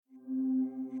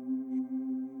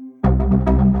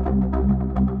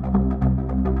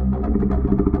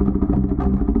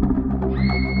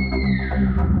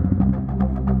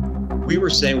We were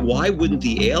saying, why wouldn't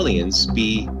the aliens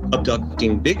be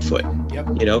abducting Bigfoot? Yep.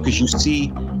 You know, because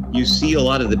you see a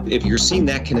lot of if you're seeing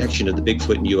that connection of the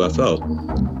Bigfoot and UFO,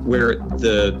 where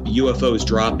the UFO is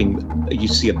dropping, you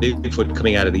see a Bigfoot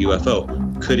coming out of the UFO.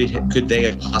 Could they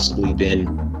have possibly been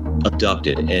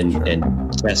abducted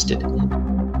and tested?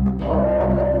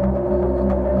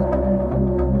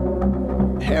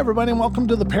 Hey, everybody, and welcome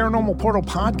to the Paranormal Portal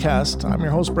Podcast. I'm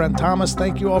your host, Brent Thomas.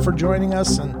 Thank you all for joining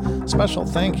us, and special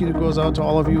thank you goes out to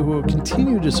all of you who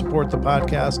continue to support the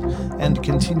podcast and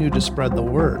continue to spread the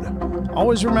word.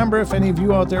 Always remember, if any of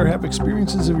you out there have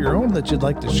experiences of your own that you'd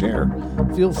like to share,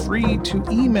 feel free to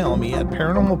email me at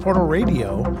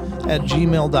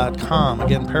paranormalportalradio@gmail.com.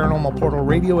 Again,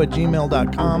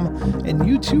 paranormalportalradio@gmail.com, and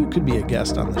you too could be a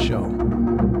guest on the show.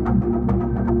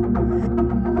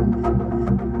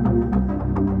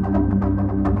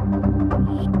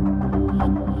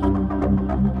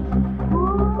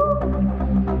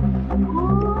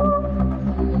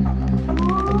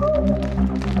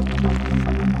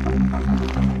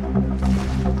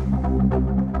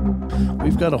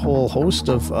 Got a whole host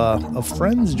of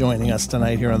friends joining us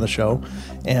tonight here on the show,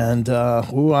 and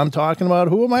who I'm talking about?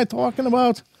 Who am I talking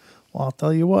about? Well, I'll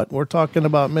tell you what. We're talking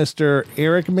about Mr.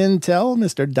 Eric Mintel,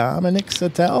 Mr. Dominic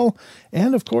Sattel,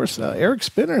 and of course Eric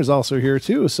Spinner is also here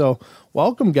too. So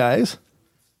welcome, guys.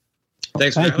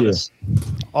 Thanks for having us.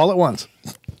 All at once.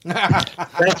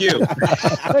 Thank you.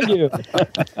 Thank you.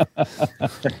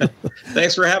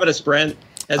 Thanks for having us, Brent.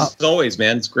 As always,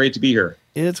 man, it's great to be here.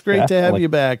 It's great to have you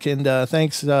back, and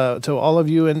thanks to all of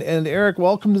you. And Eric,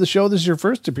 welcome to the show. This is your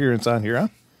first appearance on here, huh?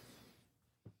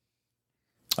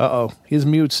 Uh-oh, his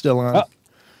mute's still on.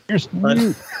 Here's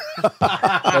mute.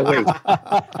 Oh, wait.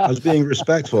 I was being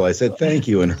respectful. I said thank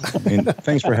you, and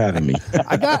thanks for having me.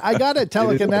 I got it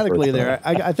telekinetically there.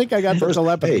 I think I got the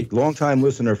telepathy. Hey, long-time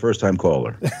listener, first-time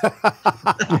caller.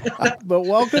 But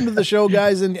welcome to the show,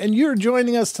 guys, and you're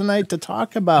joining us tonight to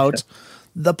talk about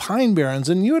the Pine Barrens,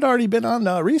 and you had already been on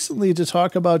recently to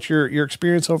talk about your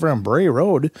experience over on Bray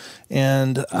Road,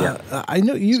 and I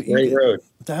know Bray Road,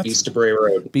 Beast of Bray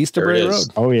Road, Beast of Bray Road.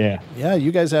 Oh yeah,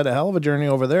 you guys had a hell of a journey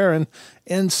over there,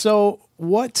 and so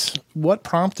what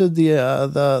prompted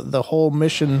the whole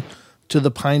mission to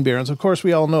the Pine Barrens? Of course,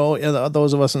 we all know,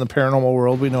 those of us in the paranormal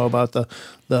world, we know about the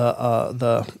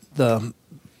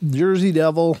Jersey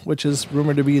Devil, which is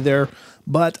rumored to be there.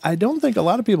 But I don't think a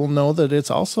lot of people know that it's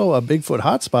also a Bigfoot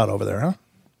hotspot over there, huh?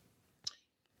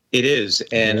 It is,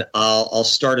 and I'll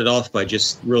start it off by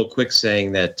just real quick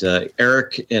saying that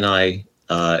Eric and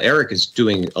Eric is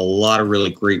doing a lot of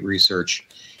really great research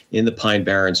in the Pine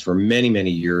Barrens for many, many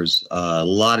years, a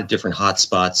lot of different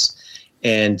hotspots.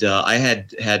 And I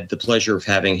had the pleasure of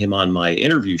having him on my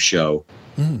interview show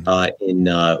in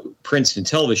Princeton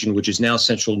Television, which is now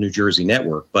Central New Jersey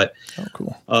Network. But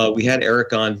cool. We had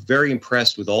Eric on, very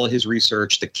impressed with all of his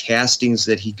research, the castings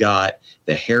that he got,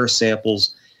 the hair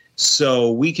samples.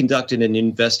 So we conducted an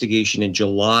investigation in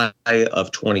July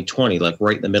of 2020, like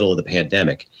right in the middle of the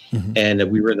pandemic. Mm-hmm.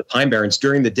 And we were in the Pine Barrens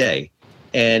during the day.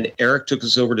 And Eric took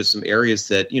us over to some areas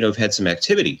that, have had some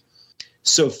activity.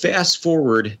 So fast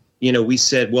forward, we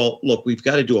said, well, look, we've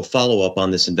got to do a follow-up on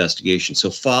this investigation.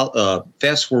 So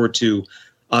fast forward to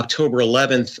October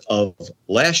 11th of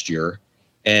last year,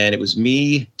 and it was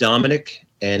me, Dominic,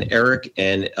 and Eric,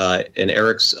 and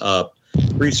Eric's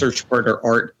research partner,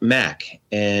 Art Mack,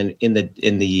 and in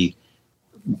the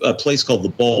place called The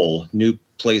Bowl, new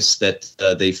place that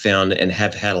they found and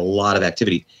have had a lot of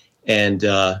activity. And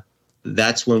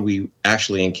that's when we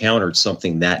actually encountered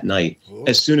something that night,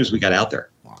 as soon as we got out there.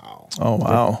 Wow. Oh,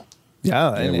 wow.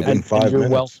 Yeah, and you're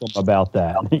welcome about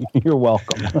that. You're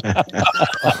welcome.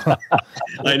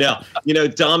 I know.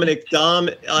 Dom,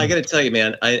 I got to tell you,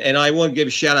 man, I want to give a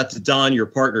shout out to Don, your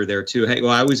partner there too. Hey,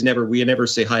 well, we never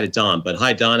say hi to Don, but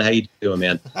hi, Don. How you doing,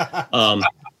 man?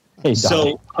 Hey,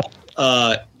 Don.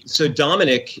 So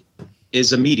Dominic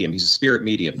is a medium. He's a spirit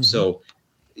medium. Mm-hmm. So,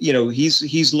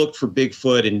 he's looked for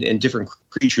Bigfoot and different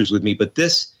creatures with me, but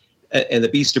this and the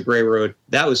Beast of Bray Road,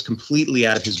 that was completely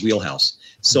out of his wheelhouse.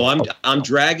 So I'm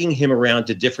dragging him around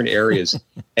to different areas,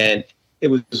 and it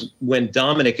was when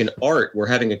Dominic and Art were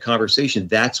having a conversation.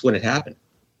 That's when it happened.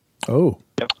 Oh,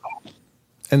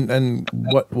 and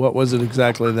what was it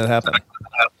exactly that happened?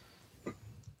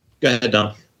 Go ahead,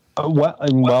 Dom.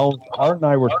 Well, Art and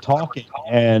I were talking,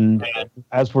 and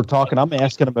as we're talking, I'm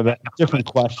asking him about different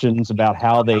questions about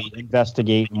how they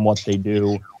investigate and what they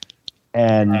do,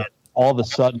 and all of a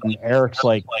sudden, Eric's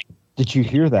like, "Did you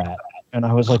hear that?" And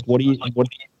I was like, what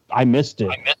I missed it.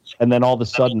 And then all of a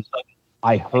sudden,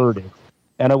 I heard it,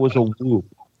 and it was a whoop,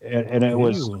 and it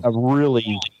was a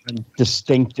really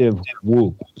distinctive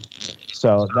whoop.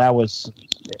 So that was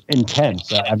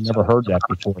intense. I've never heard that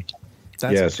before.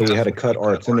 So we had to cut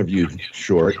Art's interview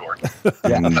short.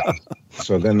 And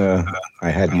so then I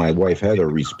had my wife Heather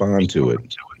respond to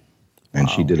it, and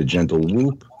she did a gentle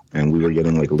whoop, and we were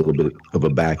getting like a little bit of a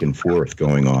back and forth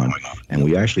going on, and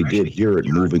we actually did hear it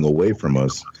moving away from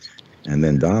us. And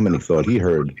then Dominic thought he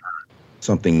heard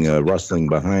something rustling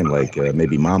behind, like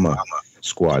maybe Mama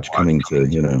Squatch coming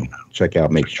to check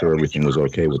out, make sure everything was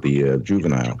okay with the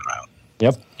juvenile.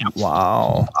 Yep.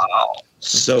 Wow.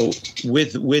 So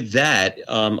with that,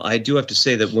 I do have to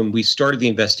say that when we started the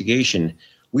investigation,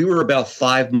 we were about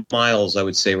 5 miles, I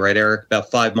would say, right, Eric? About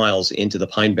 5 miles into the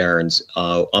Pine Barrens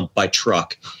by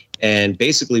truck, and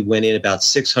basically went in about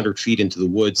 600 feet into the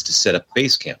woods to set up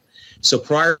base camp. So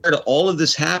prior to all of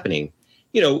this happening,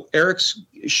 Eric's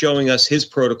showing us his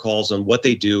protocols on what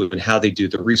they do and how they do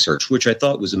the research, which I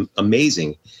thought was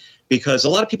amazing, because a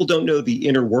lot of people don't know the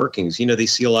inner workings. They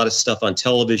see a lot of stuff on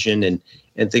television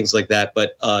and things like that,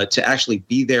 but to actually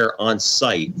be there on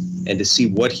site and to see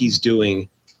what he's doing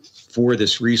for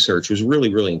this research was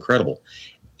really, really incredible.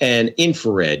 And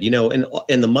infrared,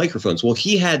 and the microphones. Well,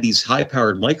 he had these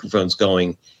high-powered microphones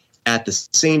going at the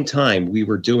same time we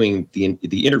were doing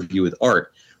the interview with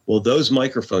Art. Well, those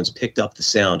microphones picked up the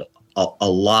sound a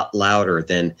lot louder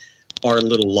than our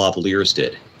little lavaliers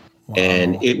did. Wow.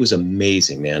 And it was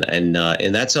amazing, man. And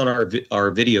that's on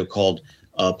our video called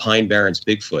Pine Barrens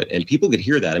Bigfoot, and people could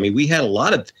hear that. I mean, we had a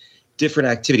lot of different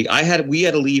activity. We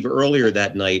had to leave earlier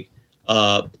that night,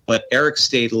 but Eric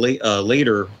stayed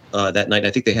later that night.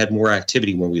 I think they had more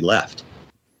activity when we left,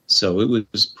 so it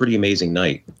was a pretty amazing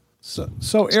night.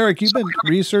 So Eric, you've been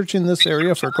researching this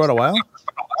area for quite a while?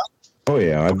 Oh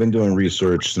yeah, I've been doing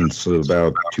research since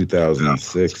about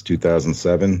 2006,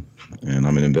 2007. And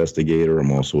I'm an investigator.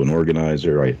 I'm also an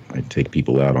organizer. I take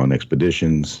people out on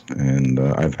expeditions, and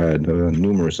I've had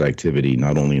numerous activity,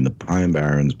 not only in the Pine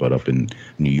Barrens, but up in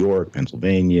New York,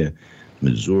 Pennsylvania,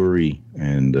 Missouri,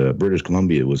 and British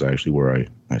Columbia was actually where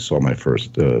I saw my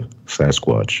first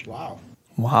Sasquatch.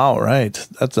 Wow, right.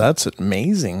 That's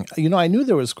amazing. I knew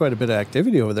there was quite a bit of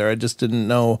activity over there. I just didn't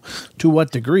know to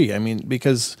what degree. I mean,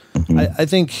 because I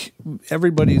think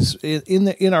everybody's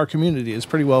in our community is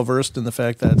pretty well versed in the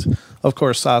fact that, of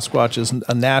course, Sasquatch is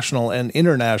a national and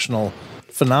international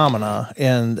phenomena,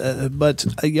 but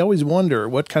you always wonder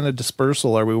what kind of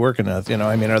dispersal are we working with?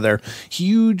 Are there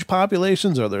huge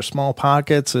populations? Are there small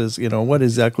pockets? What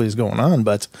exactly is going on?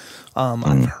 But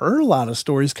I've heard a lot of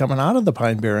stories coming out of the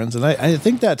Pine Barrens, and I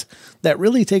think that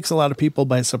really takes a lot of people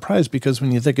by surprise, because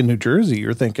when you think of New Jersey,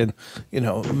 you're thinking,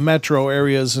 metro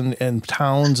areas and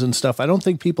towns and stuff. I don't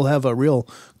think people have a real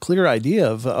clear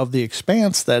idea of the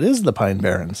expanse that is the Pine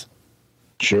Barrens.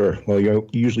 Sure. Well, you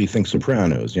usually think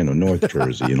Sopranos, North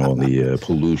Jersey, all the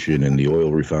pollution and the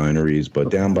oil refineries.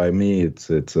 But down by me, it's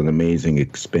an amazing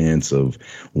expanse of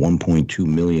 1.2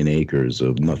 million acres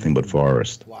of nothing but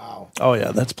forest. Wow. Oh,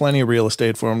 yeah. That's plenty of real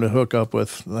estate for them to hook up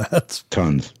with. That's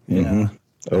tons. Yeah. Mm-hmm.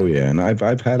 Oh, yeah. And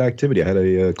I've had activity. I had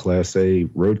a Class A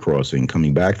road crossing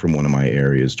coming back from one of my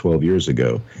areas 12 years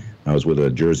ago. I was with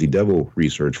a Jersey Devil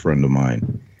research friend of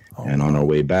mine. And on our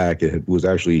way back, it was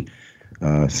actually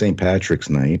St.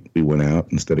 Patrick's night. We went out,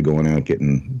 instead of going out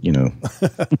getting,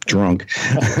 drunk,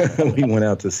 we went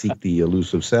out to seek the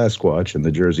elusive Sasquatch and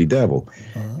the Jersey Devil.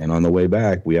 And on the way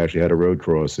back, we actually had a road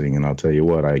crossing. And I'll tell you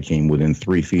what, I came within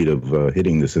 3 feet of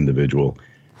hitting this individual.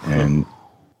 And,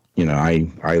 I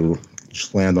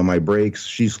slammed on my brakes.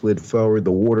 She slid forward.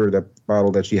 The water, that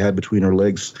bottle that she had between her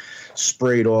legs,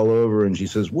 sprayed all over. And she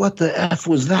says, "What the F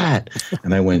was that?"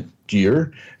 And I went,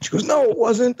 "Deer?" She goes, "No, it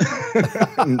wasn't."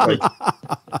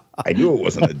 I knew it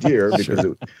wasn't a deer because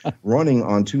it was running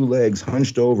on 2 legs,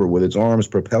 hunched over with its arms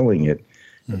propelling it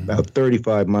about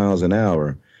 35 miles an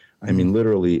hour. I mean,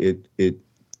 literally, it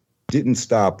didn't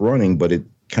stop running, but it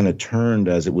kind of turned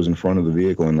as it was in front of the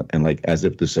vehicle and like as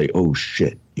if to say, "Oh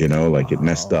shit," it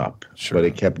messed up. Sure. But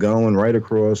it kept going right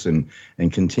across and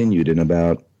continued. And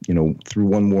about, through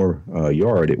one more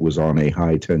yard, it was on a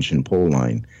high tension pole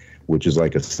line, which is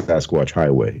like a Sasquatch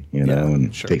highway,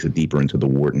 and takes it deeper into the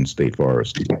Wharton State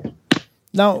Forest.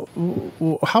 Now,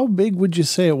 how big would you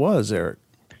say it was, Eric?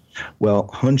 Well,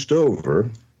 hunched over,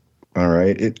 all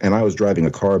right, and I was driving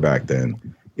a car back then.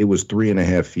 It was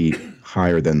 3.5 feet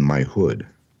higher than my hood.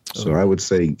 So I would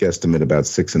say guesstimate about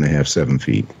 6.5, 7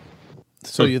 feet.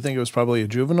 So you think it was probably a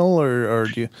juvenile, or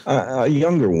do you? A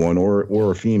younger one,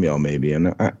 or a female maybe,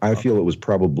 and I feel it was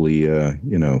probably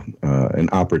an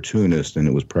opportunist, and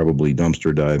it was probably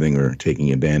dumpster diving or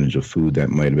taking advantage of food that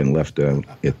might have been left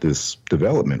at this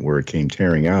development where it came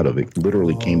tearing out of. It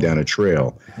literally came down a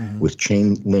trail with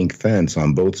chain link fence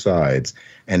on both sides,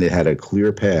 and it had a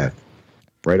clear path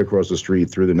right across the street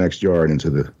through the next yard into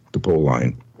the pole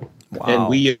line. Wow. And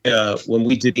we, when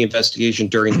we did the investigation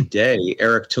during the day,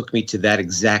 Eric took me to that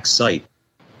exact site,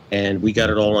 and we got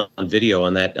it all on video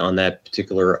on that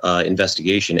particular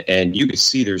investigation. And you can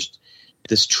see there's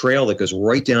this trail that goes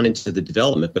right down into the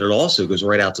development, but it also goes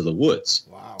right out to the woods.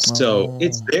 Wow. So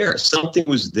it's there. Something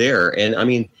was there, and I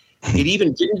mean, it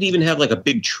didn't even have like a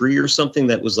big tree or something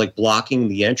that was like blocking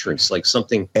the entrance, like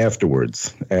something.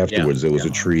 Afterwards, there was a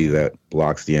tree that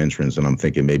blocks the entrance, and I'm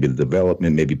thinking maybe the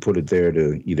development maybe put it there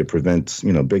to either prevent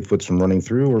Bigfoots from running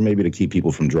through, or maybe to keep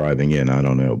people from driving in. I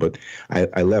don't know, but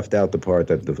I left out the part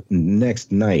that the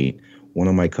next night one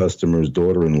of my customers'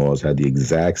 daughter-in-laws had the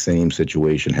exact same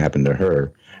situation happen to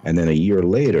her, and then a year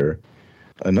later,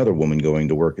 another woman going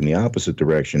to work in the opposite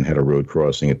direction had a road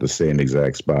crossing at the same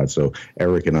exact spot. So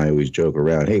Eric and I always joke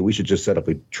around, hey, we should just set up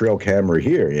a trail camera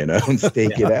here, and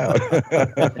stake it out.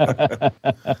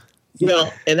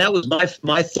 Well, and that was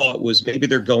my thought was maybe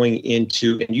they're going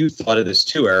into, and you thought of this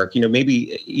too, Eric,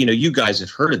 maybe, you guys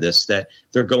have heard of this, that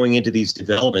they're going into these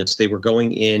developments. They were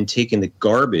going in, taking the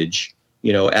garbage,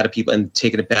 out of people and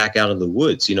taking it back out of the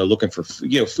woods, looking for,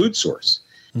 food source.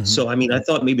 Mm-hmm. So, I mean, I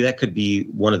thought maybe that could be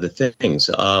one of the things.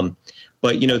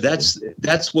 But,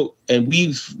 that's what, and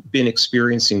we've been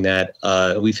experiencing that.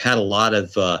 We've had a lot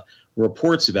of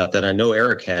reports about that. I know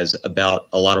Eric has, about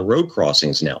a lot of road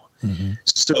crossings now. Mm-hmm.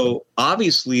 So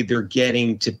obviously they're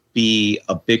getting to be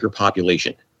a bigger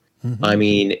population. Mm-hmm. I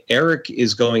mean, Eric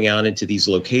is going out into these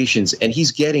locations and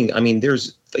he's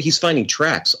finding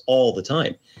tracks all the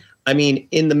time. I mean,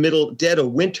 in the dead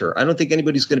of winter, I don't think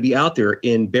anybody's going to be out there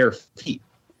in bare feet.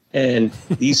 And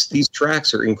these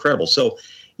tracks are incredible. So,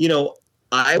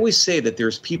 I always say that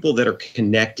there's people that are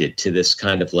connected to this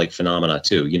kind of like phenomena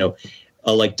too.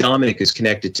 Like Dominic is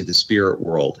connected to the spirit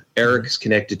world. Eric is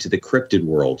connected to the cryptid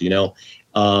world.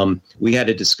 We had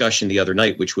a discussion the other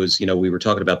night, which was, we were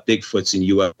talking about Bigfoots and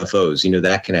UFOs,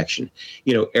 that connection.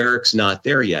 Eric's not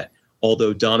there yet,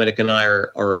 although Dominic and I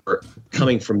are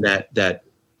coming from that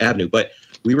avenue. But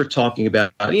we were talking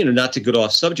about, not to get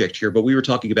off subject here, but we were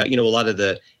talking about, a lot of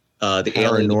the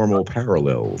paranormal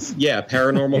parallels. Yeah,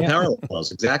 paranormal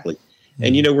parallels, exactly.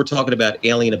 And, we're talking about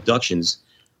alien abductions.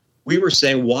 We were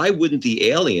saying, why wouldn't the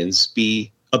aliens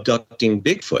be abducting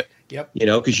Bigfoot? Yep.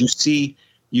 Because you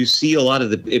see a lot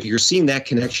of if you're seeing that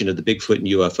connection of the Bigfoot and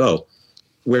UFO,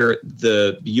 where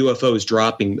the UFO is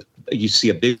dropping, you see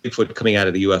a Bigfoot coming out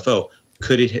of the UFO.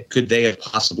 Could they have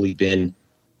possibly been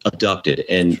abducted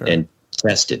and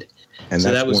tested? And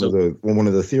so that's one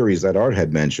of the theories that Art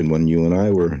had mentioned when you and I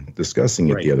were discussing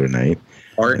it the other night.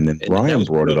 Art, and then Brian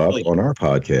brought it up on our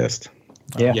podcast.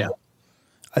 Yeah.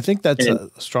 I think that's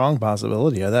a strong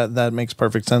possibility. That makes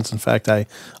perfect sense. In fact, I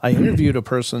interviewed a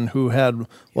person who had,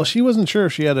 she wasn't sure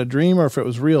if she had a dream or if it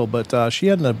was real, but she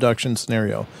had an abduction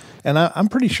scenario. And I'm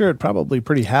pretty sure it probably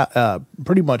pretty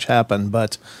much happened.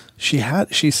 But she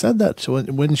said that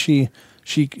when she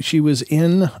was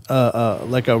in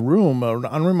like a room, an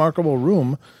unremarkable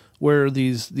room where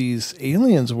these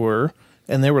aliens were,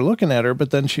 and they were looking at her,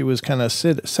 but then she was kind of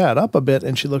sat up a bit,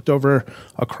 and she looked over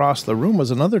across the room was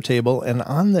another table, and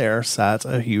on there sat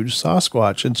a huge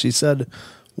Sasquatch. And she said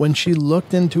when she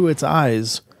looked into its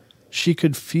eyes, she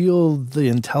could feel the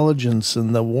intelligence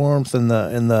and the warmth and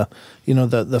the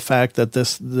fact that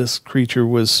this creature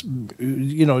was,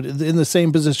 in the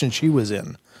same position she was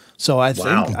in. So I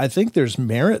think there's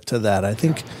merit to that. I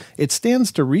think it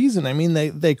stands to reason. I mean,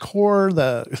 they core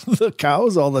the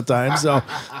cows all the time. So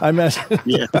I imagine.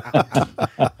 Yeah,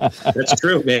 that's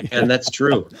true, man. And that's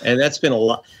true. And that's been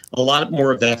a lot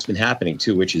more of that's been happening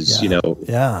too, which is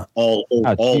all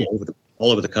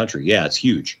over the country. Yeah, it's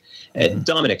huge. Mm-hmm.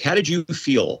 Dominic, how did you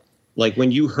feel like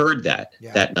when you heard that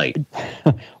night?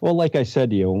 Well, like I said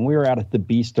to you, when we were out at the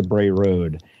Beast of Bray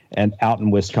Road and out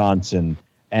in Wisconsin,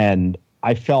 and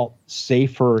I felt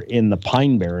safer in the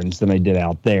Pine Barrens than I did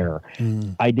out there.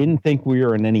 Mm. I didn't think we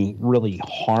were in any really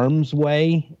harm's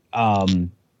way,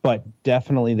 but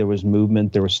definitely there was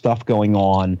movement. There was stuff going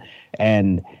on.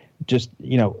 And just,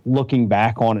 looking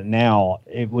back on it now,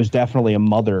 it was definitely a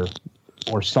mother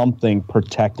or something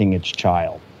protecting its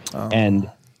child. Oh. And,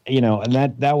 and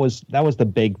that was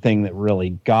the big thing that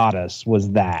really got us, was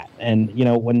that. And,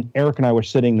 when Eric and I were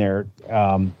sitting there,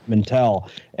 Mintel,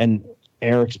 and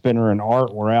Eric Spinner and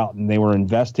Art were out and they were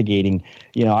investigating,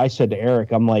 I said to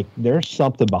Eric, I'm like, there's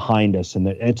something behind us and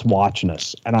it's watching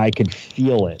us, and I could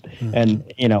feel it. And,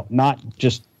 not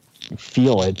just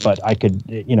feel it, but I could,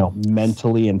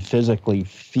 mentally and physically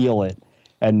feel it,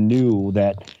 and knew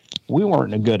that we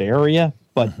weren't in a good area,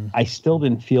 but I still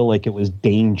didn't feel like it was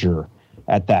danger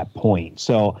at that point.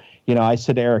 So, I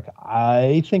said, Eric,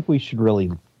 I think we should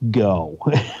really go.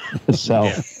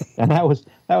 So, and that was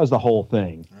the whole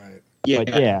thing. Right.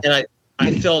 Yeah. And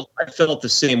I felt the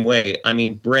same way. I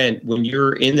mean, Brent, when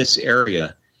you're in this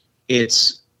area,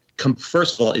 it's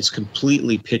first of all, it's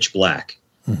completely pitch black.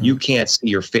 You can't see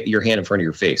your hand in front of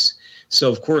your face. So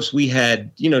of course we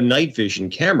had, night vision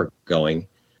camera going.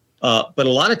 But a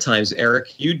lot of times,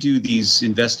 Eric, you do these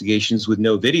investigations with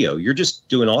no video. You're just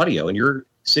doing audio and you're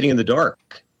sitting in the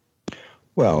dark.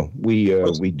 Well,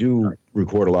 we do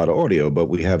record a lot of audio, but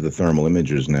we have the thermal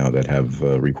imagers now that have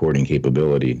recording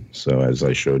capability. So as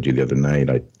I showed you the other night,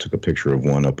 I took a picture of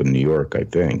one up in New York, I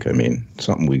think. I mean,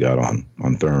 something we got on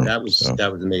thermal. That was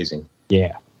amazing.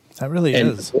 Yeah. That really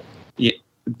is. Yeah,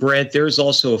 Brent, there's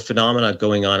also a phenomenon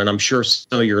going on, and I'm sure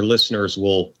some of your listeners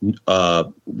will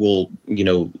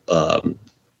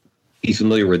be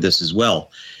familiar with this as well.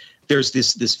 There's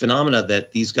this phenomena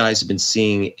that these guys have been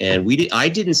seeing, and I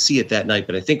didn't see it that night,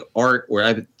 but I think Art,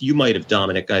 you might have,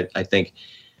 Dominic. I think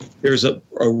there's a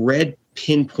red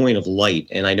pinpoint of light,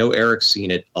 and I know Eric's seen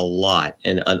it a lot,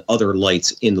 and on other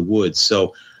lights in the woods.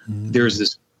 So there's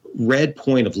this red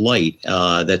point of light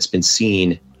that's been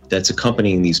seen that's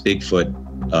accompanying these Bigfoot,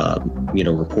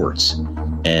 reports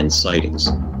and sightings.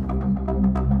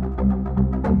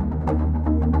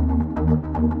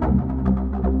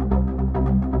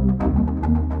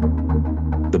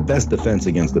 The best defense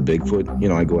against the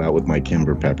Bigfoot, I go out with my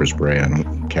Kimber pepper spray. I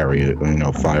don't carry,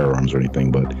 firearms or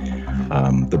anything, but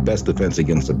the best defense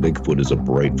against a Bigfoot is a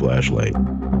bright flashlight.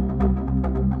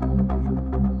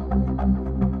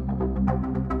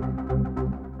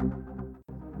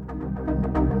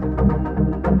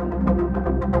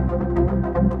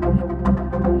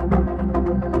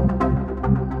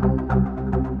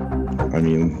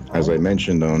 As I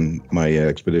mentioned on my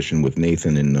expedition with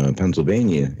Nathan in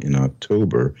Pennsylvania in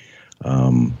October,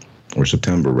 or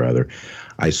September rather,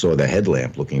 I saw the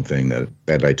headlamp looking thing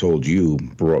that I told you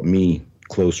brought me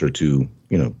closer to,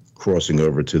 crossing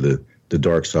over to the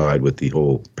dark side with the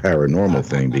whole paranormal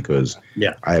thing, because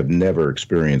I have never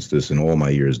experienced this in all my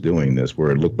years doing this, where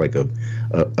it looked like a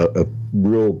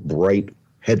real bright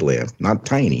headlamp, not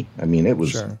tiny. I mean, it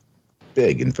was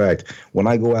big. In fact, when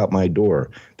I go out my door,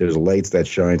 there's lights that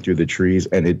shine through the trees,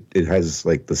 and it has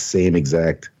like the same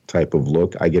exact type of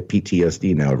look. I get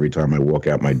PTSD now every time I walk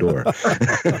out my door.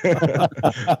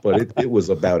 But it was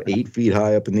about 8 feet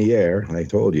high up in the air. I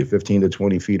told you, 15 to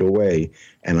 20 feet away,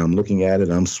 and I'm looking at it.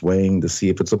 I'm swaying to see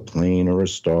if it's a plane or a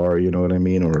star, you know what I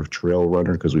mean, or a trail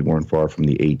runner, because we weren't far from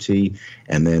the AT.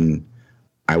 And then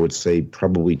I would say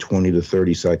probably 20 to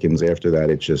 30 seconds after that,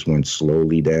 it just went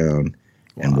slowly down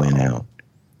and went out.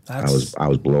 I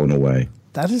was blown away.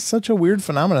 That is such a weird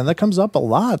phenomenon. That comes up a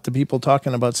lot to people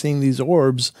talking about seeing these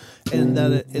orbs, and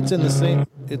that it's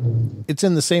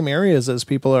in the same areas as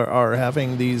people are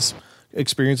having these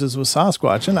experiences with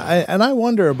Sasquatch. And I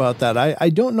wonder about that. I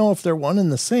don't know if they're one and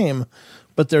the same,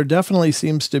 but there definitely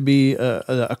seems to be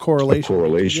a correlation. A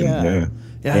correlation, yeah.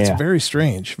 It's very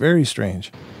strange. Very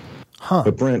strange. Huh.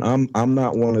 But Brent, I'm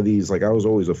not one of these, like, I was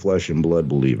always a flesh and blood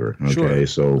believer. Okay. Sure.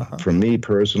 So for me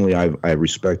personally, I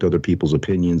respect other people's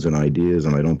opinions and ideas,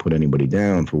 and I don't put anybody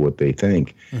down for what they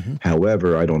think.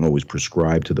 However, I don't always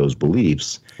prescribe to those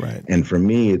beliefs. Right. And for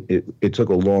me, it took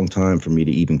a long time for me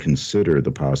to even consider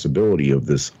the possibility of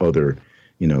this other,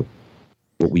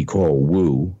 what we call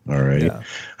woo. All right.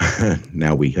 Yeah.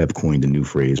 Now we have coined a new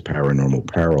phrase,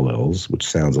 paranormal parallels, which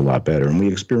sounds a lot better. And we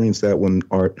experienced that when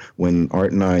Art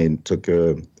and I took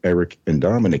Eric and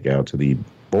Dominic out to the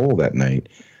bowl that night.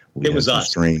 It was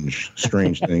us. Strange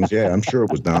things. Yeah, I'm sure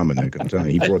it was Dominic. I'm telling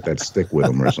you, he brought that stick with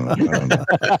him or something. I don't know.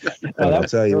 But I'll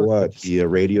tell you what, the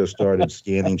radio started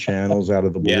scanning channels out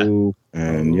of the blue,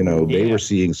 and they were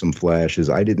seeing some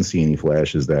flashes. I didn't see any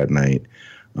flashes that night.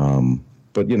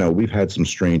 But, we've had some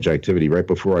strange activity. Right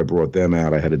before I brought them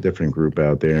out, I had a different group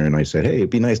out there, and I said, hey, it'd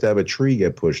be nice to have a tree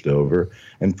get pushed over.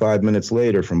 And 5 minutes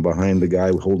later, from behind the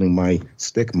guy holding my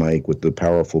stick mic with the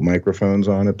powerful microphones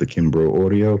on it, the Kimbro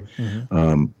Audio,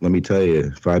 let me tell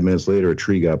you, 5 minutes later, a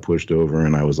tree got pushed over,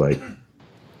 and I was like,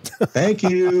 thank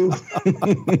you.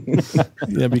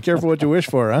 Yeah, be careful what you wish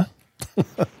for, huh?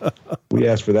 We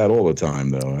ask for that all the time,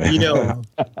 though.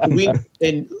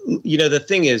 The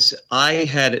thing is, I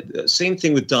had same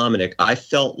thing with Dominic. I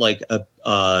felt like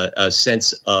a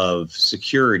sense of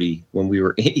security when we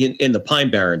were in the Pine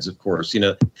Barrens, of course.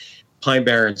 Pine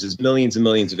Barrens is millions and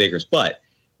millions of acres, but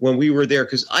when we were there,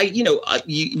 because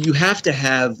you have to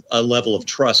have a level of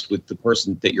trust with the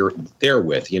person that you're there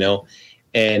with,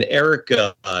 and Eric,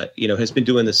 has been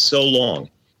doing this so long.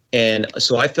 And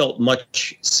so I felt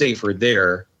much safer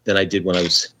there than I did when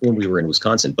we were in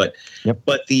Wisconsin. But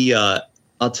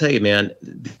I'll tell you, man,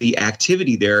 the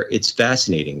activity there, it's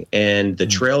fascinating. And the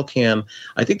trail cam,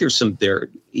 I think there's some there.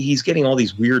 He's getting all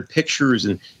these weird pictures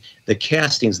and the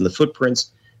castings and the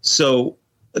footprints. So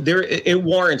it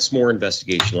warrants more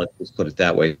investigation. Let's just put it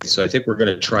that way. So I think we're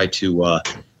going to try to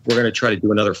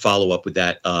do another follow up with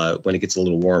that when it gets a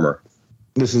little warmer.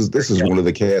 This is one of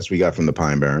the casts we got from the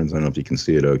Pine Barrens. I don't know if you can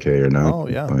see it okay or not. Oh,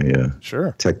 yeah.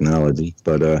 Sure. Technology.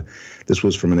 But this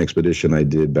was from an expedition I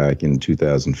did back in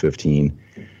 2015.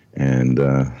 And,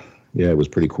 it was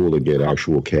pretty cool to get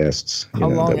actual casts How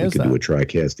long that we could do a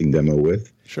tri-casting demo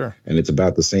with. Sure. And it's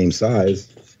about the same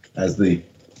size as the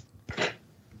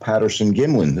Patterson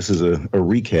Gimlin. This is a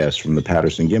recast from the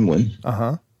Patterson Gimlin.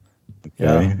 Uh-huh. Okay.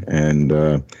 Yeah. And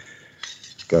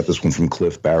got this one from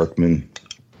Cliff Barrickman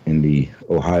in the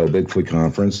Ohio Bigfoot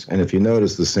Conference. And if you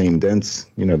notice, the same dents,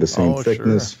 the same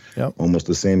thickness, sure. Yep. Almost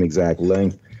the same exact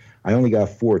length. I only got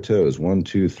 4 toes, 1,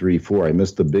 2, 3, 4. I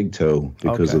missed the big toe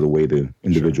because of the way the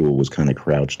individual was kind of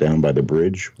crouched down by the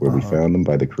bridge where we found them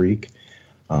by the creek.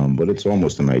 But it's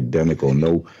almost an identical,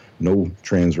 no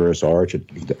transverse arch. You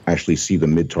can actually see the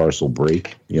mid-tarsal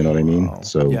break, you know what I mean? Wow.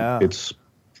 So it's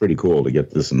pretty cool to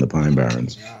get this in the Pine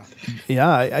Barrens. Yeah,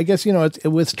 I guess,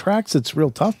 with tracks, it's real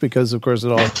tough because, of course,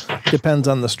 it all depends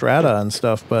on the strata and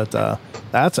stuff. But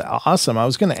that's awesome. I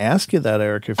was going to ask you that,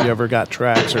 Eric, if you ever got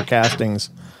tracks or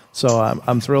castings. So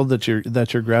I'm thrilled that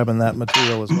you're grabbing that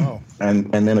material as well.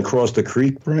 And then across the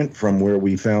creek, Brent, from where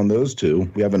we found those two,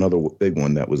 we have another big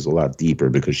one that was a lot deeper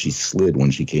because she slid when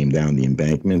she came down the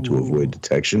embankment to avoid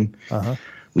detection. Uh-huh.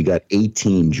 We got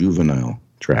 18 juvenile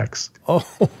tracks. Oh,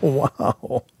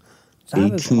 wow.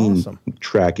 That 18 is awesome.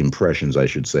 Track impressions, I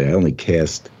should say. I only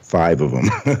cast 5 of them.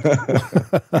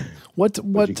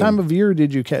 What time of year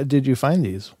did you find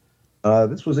these?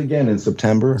 This was again in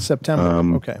September.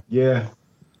 Okay. Yeah.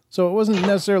 So it wasn't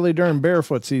necessarily during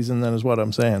barefoot season, then, is what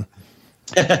I'm saying.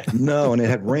 No, and it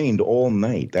had rained all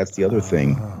night. That's the other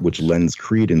thing, which lends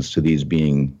credence to these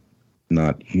being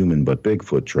not human but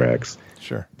Bigfoot tracks.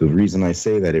 Sure. The reason I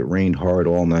say that, it rained hard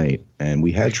all night, and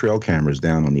we had trail cameras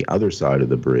down on the other side of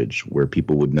the bridge where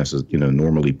people would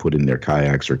normally put in their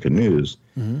kayaks or canoes.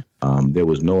 Mm-hmm. There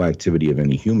was no activity of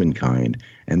any human kind,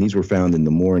 and these were found in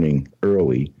the morning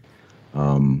early.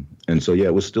 And so,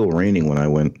 it was still raining when I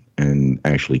went and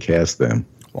actually cast them.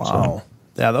 Wow. So.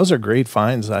 Yeah, those are great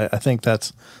finds. I think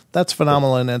that's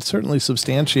phenomenal, and it certainly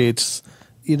substantiates.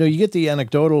 You get the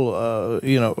anecdotal,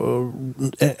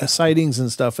 sightings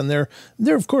and stuff, and they're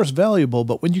of course valuable.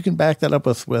 But when you can back that up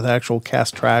with actual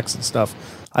cast tracks and stuff,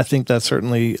 I think that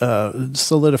certainly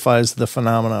solidifies the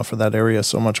phenomena for that area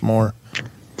so much more.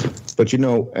 But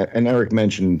and Eric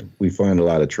mentioned we find a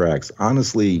lot of tracks.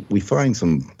 Honestly, we find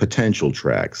some potential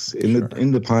tracks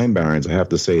in the Pine Barrens. I have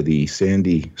to say, the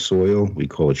sandy soil, we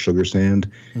call it sugar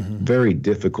sand, very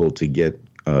difficult to get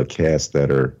casts that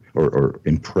are or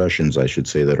impressions, I should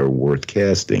say, that are worth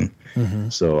casting. Mm-hmm.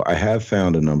 So I have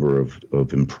found a number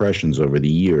of impressions over the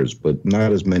years, but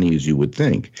not as many as you would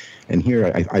think. And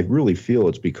here I really feel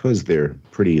it's because they're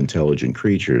pretty intelligent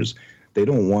creatures. They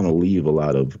don't want to leave a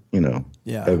lot of,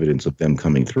 evidence of them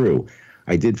coming through.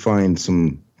 I did find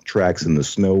some tracks in the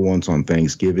snow once on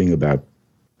Thanksgiving about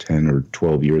 10 or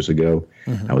 12 years ago.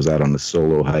 Mm-hmm. I was out on a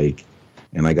solo hike,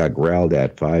 and I got growled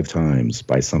at 5 times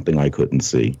by something I couldn't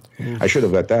see. I should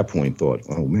have at that point thought,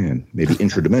 oh, man, maybe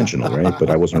intradimensional, right? But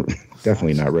I wasn't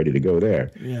definitely not ready to go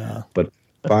there. Yeah. But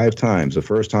 5 times. The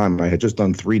first time I had just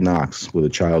done 3 knocks with a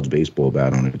child's baseball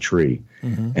bat on a tree.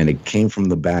 Mm-hmm. And it came from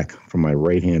the back, from my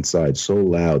right-hand side, so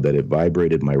loud that it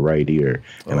vibrated my right ear.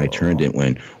 And I turned it and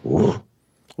went, whoa.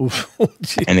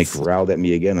 And it growled at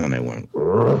me again, and I went,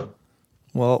 whoa.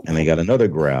 Well, and I got another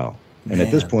growl. And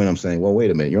at this point, I'm saying, well, wait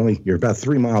a minute. You're about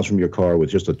 3 miles from your car with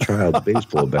just a child's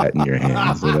baseball bat in your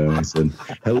hands. I said,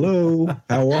 hello,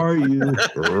 how are you?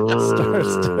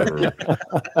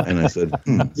 And I said,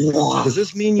 does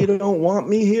this mean you don't want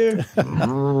me here?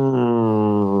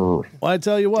 Well, I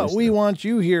tell you what, we want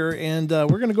you here, and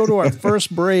we're going to go to our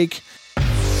first break.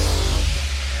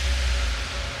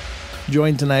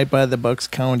 joined tonight by the Bucks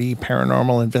County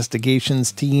Paranormal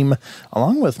Investigations team,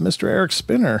 along with Mr. Eric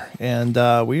Spinner. And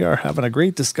we are having a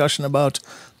great discussion about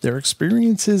their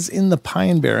experiences in the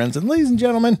Pine Barrens. And ladies and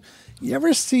gentlemen, you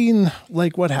ever seen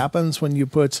like what happens when you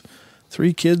put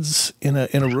 3 kids in a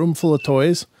room full of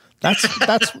toys? That's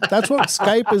what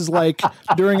Skype is like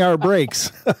during our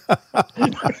breaks.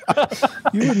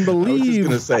 You wouldn't believe. I was just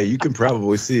gonna say you can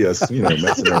probably see us,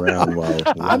 messing around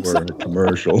while we're in a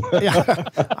commercial.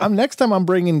 Yeah, next time I'm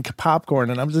bringing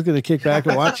popcorn and I'm just gonna kick back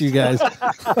and watch you guys.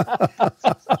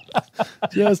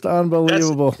 Just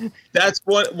unbelievable. That's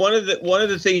one of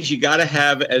the things you got to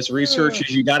have as researchers.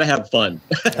 You got to have fun.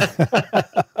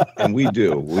 And we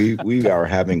do. We are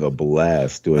having a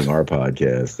blast doing our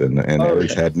podcast, and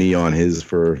Eric's had me on his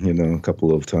for a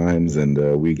couple of times, and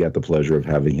we got the pleasure of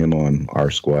having him on our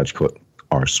Squatch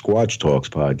Talks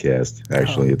podcast.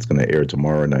 Actually, it's going to air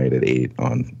tomorrow night at 8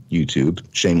 on YouTube.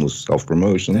 Shameless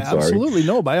self-promotion. Yeah, absolutely.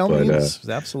 No, by all means.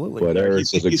 Absolutely. But Eric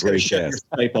is a great shut guest.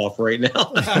 your Skype off right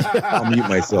now. I'll mute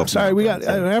myself. Sorry, we're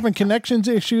having connections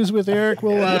issues with Eric.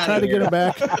 We'll try to get him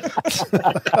back.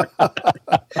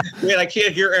 Man, I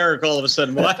can't hear Eric all of a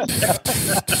sudden. What? And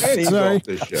he's off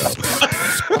the show.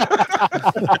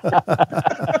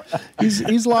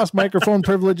 He's lost microphone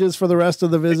privileges for the rest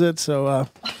of the visit, so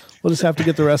we'll just have to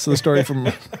get the rest of the story from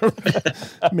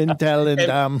Mintel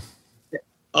and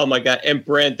Oh my God. And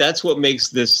Brent, that's what makes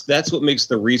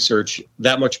the research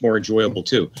that much more enjoyable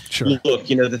too. Sure. Look,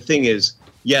 the thing is,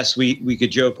 yes, we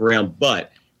could joke around,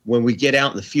 but when we get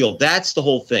out in the field, that's the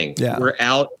whole thing. Yeah. We're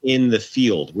out in the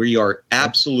field. We are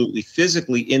absolutely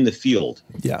physically in the field.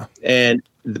 Yeah. And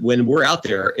when we're out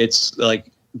there, it's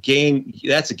like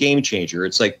that's a game changer.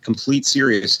 It's like complete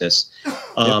seriousness.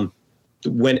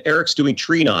 When Eric's doing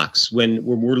tree knocks, when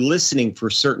we're listening for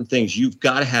certain things, you've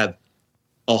got to have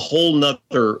a whole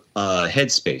nother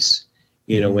headspace,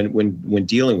 when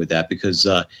dealing with that, because,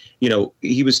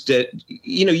 he was dead.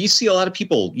 You see a lot of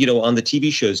people, on the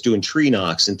TV shows doing tree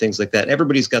knocks and things like that.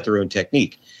 Everybody's got their own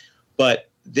technique, but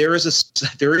there is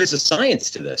a science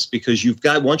to this, because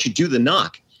once you do the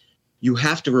knock, you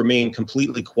have to remain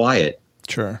completely quiet.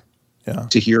 Sure. Yeah.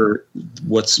 To hear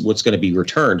what's going to be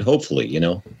returned, hopefully,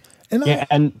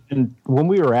 And when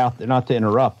we were out there, not to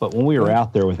interrupt, but when we were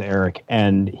out there with Eric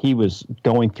and he was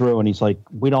going through and he's like,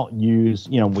 we don't use,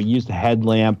 we use the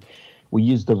headlamp, we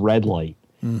use the red light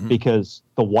because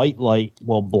the white light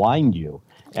will blind you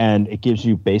and it gives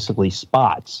you basically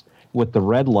spots. With the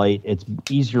red light, it's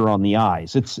easier on the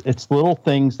eyes. It's little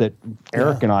things that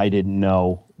Eric and I didn't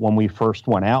know when we first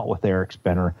went out with Eric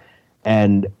Spinner.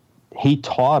 And he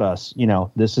taught us,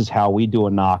 this is how we do a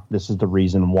knock. This is the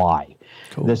reason why.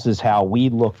 Cool. This is how we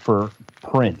look for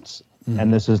prints,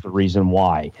 and this is the reason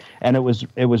why. And it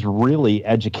was really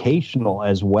educational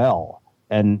as well.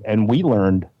 And we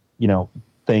learned,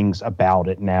 things about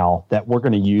it now that we're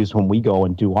going to use when we go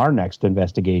and do our next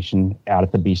investigation out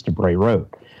at the Beast of Bray Road.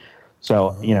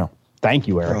 So, thank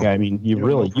you, Eric. I mean,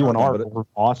 you and Art were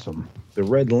awesome. The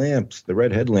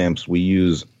red headlamps we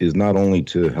use is not only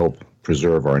to help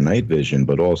preserve our night vision,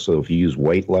 but also if you use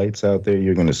white lights out there,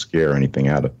 you're going to scare anything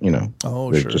out of,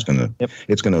 they're just going to,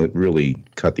 it's going to really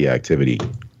cut the activity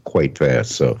quite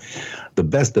fast. So the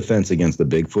best defense against the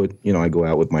Bigfoot, I go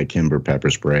out with my Kimber pepper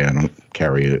spray. I don't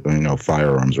carry,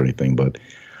 firearms or anything, but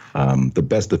the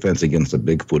best defense against the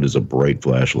Bigfoot is a bright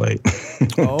flashlight,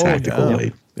 tactical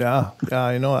light. Yeah,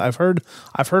 I've heard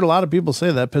a lot of people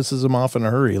say that pisses them off in a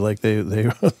hurry. Like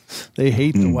they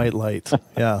hate the white light.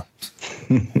 Yeah.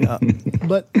 Yeah.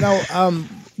 But now,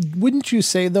 wouldn't you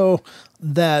say though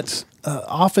that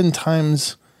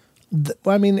oftentimes,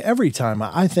 every time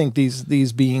I think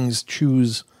these beings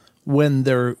choose when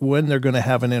they're going to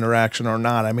have an interaction or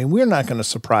not. We're not going to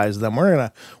surprise them.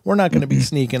 We're not going to be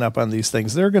sneaking up on these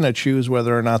things. They're going to choose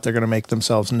whether or not they're going to make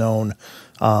themselves known.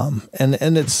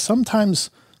 And it's sometimes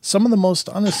some of the most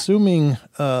unassuming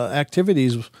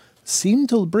activities seem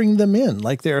to bring them in.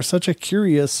 Like they are such a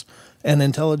curious and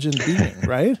intelligent being,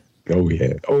 right? Oh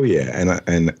yeah,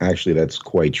 and actually that's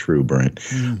quite true, Brent.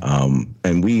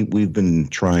 And we've been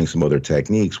trying some other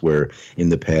techniques where in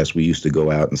the past we used to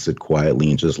go out and sit quietly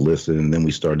and just listen, and then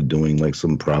we started doing like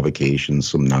some provocations,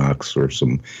 some knocks, or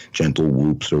some gentle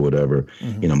whoops or whatever.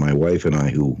 My wife and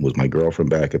I, who was my girlfriend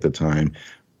back at the time,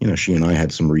 she and I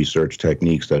had some research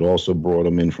techniques that also brought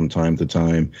them in from time to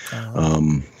time.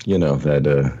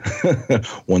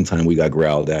 That one time we got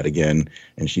growled at again,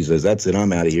 and she says, "That's it,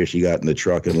 I'm out of here." She got in the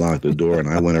truck and locked the door, and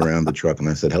I went around the truck and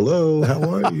I said, "Hello, how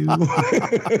are you?"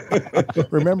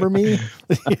 Remember me?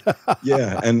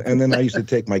 Yeah, and then I used to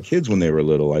take my kids when they were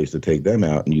little. I used to take them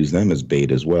out and use them as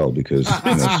bait as well, because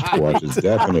squatches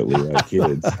definitely like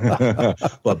kids.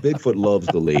 But Bigfoot loves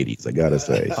the ladies, I gotta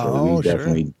say. So we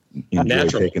definitely enjoy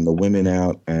taking the women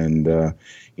out, and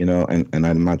and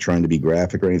I'm not trying to be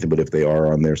graphic or anything, but if they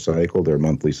are on their cycle, their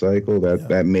monthly cycle,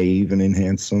 that may even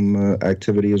enhance some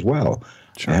activity as well.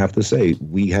 Sure. I have to say,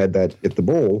 we had that at the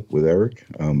bowl with Eric.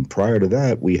 Prior to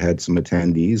that, we had some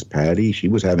attendees. Patty, she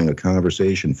was having a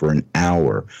conversation for an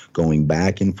hour, going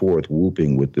back and forth,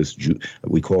 whooping with this,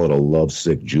 we call it a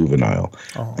lovesick juvenile.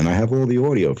 Oh. And I have all the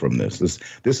audio from this.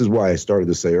 This is why I started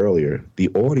to say earlier, the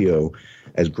audio,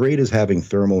 as great as having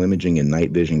thermal imaging and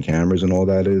night vision cameras and all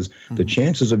that is, the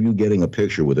chances of you getting a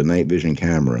picture with a night vision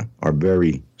camera are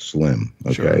very slim,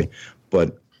 okay? Sure.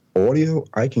 But audio,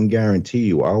 I can guarantee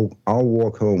you, I'll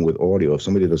walk home with audio. If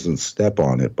somebody doesn't step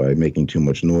on it by making too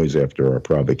much noise after our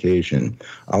provocation,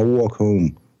 I'll walk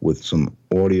home with some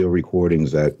audio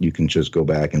recordings that you can just go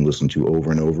back and listen to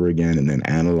over and over again and then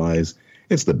analyze.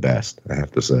 It's the best, I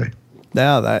have to say.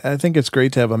 Yeah, I think it's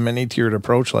great to have a many-tiered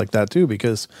approach like that too,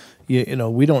 because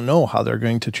we don't know how they're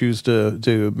going to choose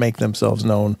to make themselves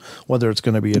known, whether it's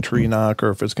going to be a tree knock or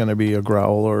if it's going to be a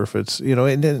growl or if it's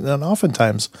and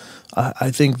oftentimes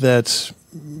I think that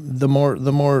the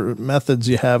more methods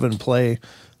you have in play,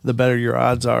 the better your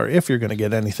odds are if you're going to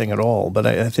get anything at all. But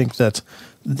I think that,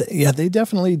 they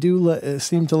definitely do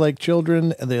seem to like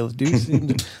children. They do seem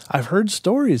to, I've heard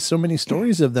stories, so many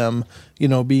stories of them,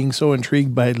 being so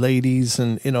intrigued by ladies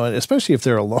and, especially if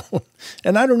they're alone.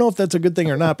 And I don't know if that's a good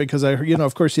thing or not, because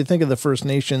of course you think of the First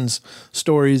Nations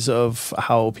stories of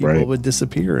how people would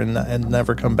disappear and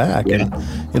never come back. Yeah.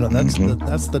 And,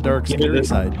 that's the dark, scary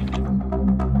side.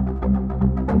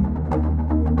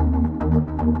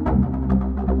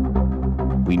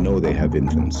 We know they have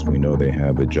infants. We know they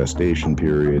have a gestation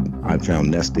period. I've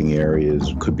found nesting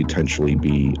areas could potentially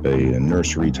be a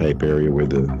nursery type area where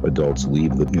the adults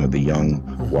leave the young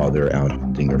while they're out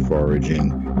hunting or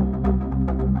foraging.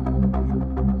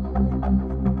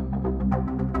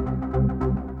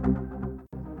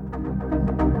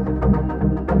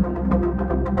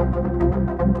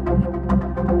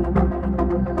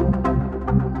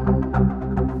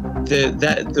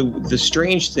 The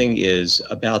strange thing is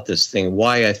about this thing,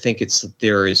 why I think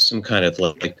there is some kind of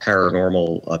like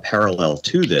paranormal parallel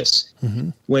to this. Mm-hmm.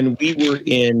 When we were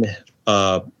in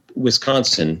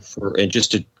Wisconsin, and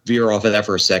just to veer off of that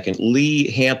for a second,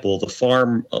 Lee Hampel, the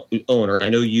farm owner, I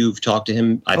know you've talked to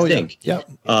him, I think. Yeah.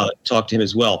 Talked to him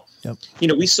as well. Yep.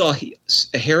 We saw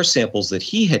hair samples that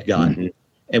he had gotten,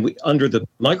 and under the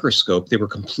microscope, they were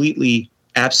completely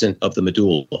absent of the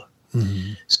medulla.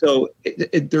 Mm-hmm. So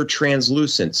they're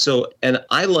translucent. So, and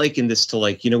I liken this to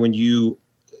when you're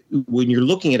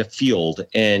looking at a field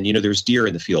and, there's deer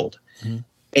in the field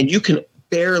and you can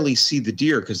barely see the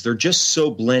deer because they're just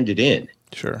so blended in.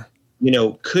 Sure.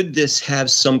 Could this have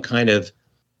some kind of,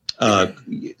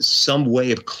 some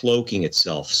way of cloaking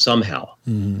itself somehow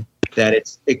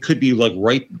that it could be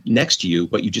right next to you,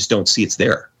 but you just don't see it's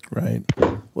there. Right.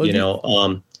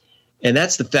 Well, and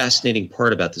that's the fascinating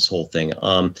part about this whole thing.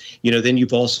 Then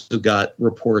you've also got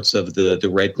reports of the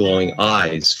red glowing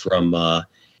eyes from,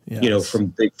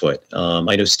 from Bigfoot.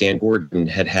 I know Stan Gordon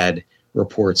had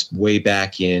reports way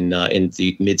back in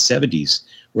the mid 70s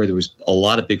where there was a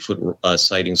lot of Bigfoot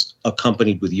sightings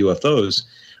accompanied with UFOs.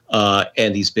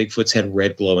 And these Bigfoots had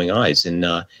red glowing eyes. And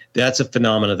that's a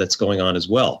phenomena that's going on as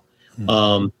well.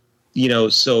 Mm-hmm.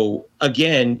 So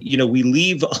again, we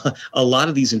leave a lot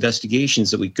of these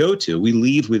investigations that we go to, we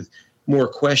leave with more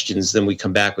questions than we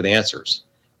come back with answers.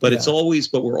 But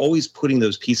we're always putting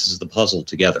those pieces of the puzzle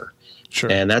together.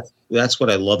 Sure. And that's what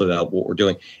I love about what we're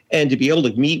doing. And to be able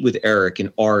to meet with Eric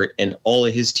and Art and all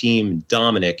of his team,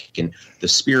 Dominic, and the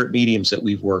spirit mediums that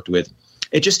we've worked with,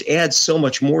 it just adds so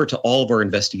much more to all of our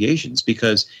investigations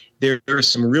because there is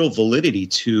some real validity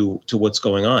to what's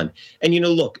going on. And,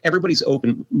 look, everybody's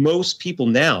open. Most people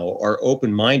now are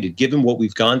open-minded, given what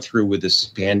we've gone through with this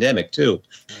pandemic, too.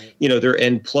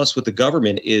 And plus what the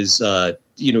government is,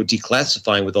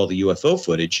 declassifying with all the UFO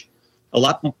footage, a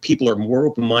lot of people are more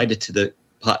open-minded to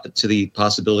the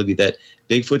possibility that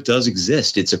Bigfoot does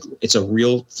exist. It's a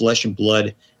real flesh and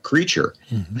blood creature.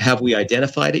 Mm-hmm. Have we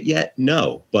identified it yet?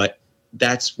 No, but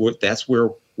that's where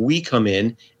we come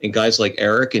in, and guys like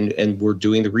Eric and we're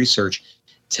doing the research,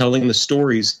 telling the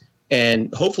stories,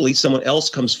 and hopefully someone else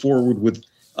comes forward with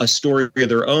a story of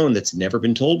their own that's never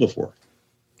been told before.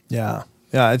 Yeah.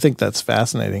 Yeah, I think that's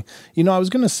fascinating. I was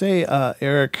going to say,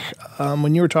 Eric,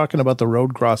 when you were talking about the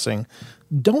road crossing,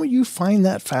 don't you find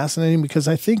that fascinating? Because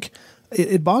I think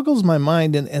it boggles my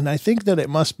mind, and I think that it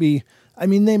must be,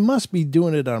 they must be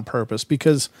doing it on purpose,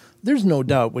 because there's no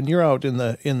doubt when you're out in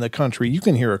the country, you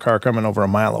can hear a car coming over a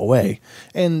mile away,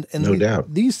 and no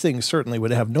doubt these things certainly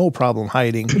would have no problem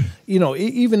hiding,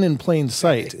 even in plain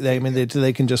sight.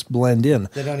 They can just blend in.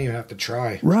 They don't even have to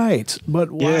try. Right,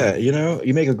 but why? Yeah,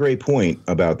 you make a great point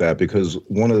about that, because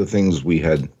one of the things we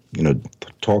had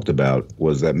talked about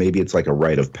was that maybe it's like a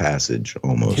rite of passage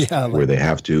almost, where they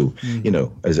have to,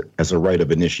 as a rite of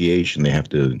initiation, they have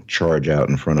to charge out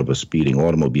in front of a speeding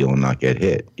automobile and not get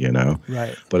hit,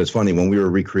 Right. But it's funny, when we were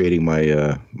recreating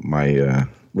my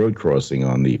road crossing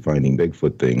on the Finding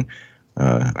Bigfoot thing,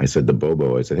 I said to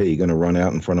Bobo, I said, "Hey, you going to run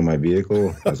out in front of my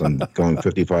vehicle as I'm going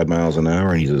 55 miles an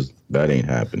hour?" And he says, "That ain't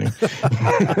happening."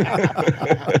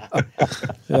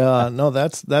 Yeah, no,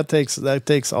 that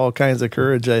takes all kinds of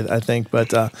courage, I think.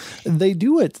 But they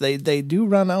do it. They do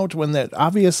run out when that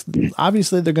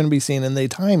obviously they're going to be seen, and they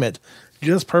time it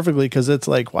just perfectly, because it's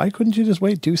like, why couldn't you just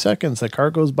wait 2 seconds? The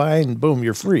car goes by and boom,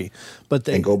 you're free. But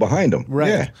they and go behind them, right?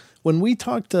 Yeah. When we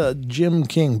talked to Jim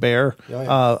King Bear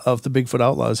of the Bigfoot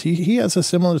Outlaws, he has a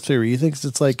similar theory. He thinks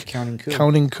it's like counting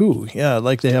coup. Yeah,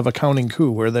 like they have a counting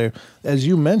coup where they, as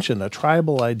you mentioned, a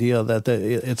tribal idea that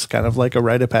it's kind of like a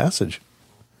rite of passage.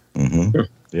 Mm-hmm.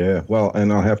 Yeah, well,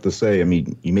 and I'll have to say,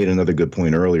 you made another good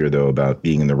point earlier, though, about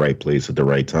being in the right place at the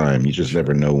right time. You just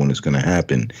never know when it's going to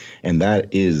happen. And that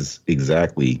is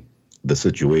exactly the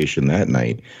situation that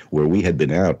night, where we had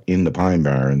been out in the Pine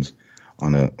Barrens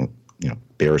on a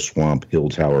Bear Swamp Hill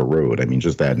Tower Road.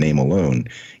 Just that name alone,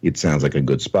 it sounds like a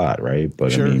good spot, right?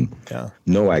 But sure.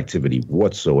 No activity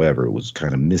whatsoever. It was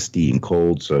kind of misty and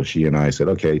cold. So she and I said,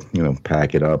 okay,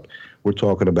 pack it up. We're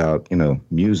talking about,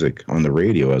 music on the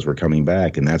radio as we're coming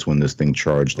back. And that's when this thing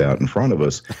charged out in front of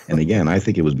us. And again, I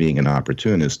think it was being an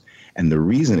opportunist. And the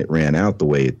reason it ran out the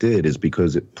way it did is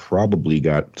because it probably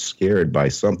got scared by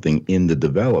something in the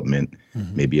development.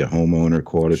 Mm-hmm. Maybe a homeowner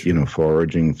caught it,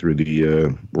 foraging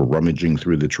through or rummaging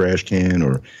through the trash can,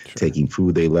 or taking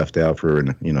food they left out for,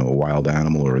 a wild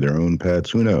animal or their own pets.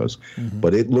 Who knows? Mm-hmm.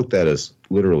 But it looked at us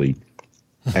literally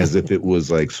as if it was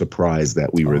like surprised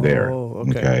that we were there.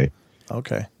 Okay.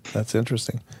 That's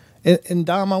interesting. And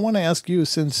Dom, I want to ask you,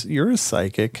 since you're a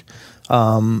psychic, there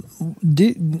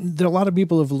a lot of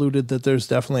people have alluded that there's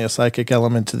definitely a psychic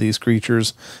element to these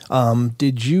creatures.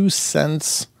 Did you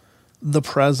sense the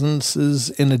presences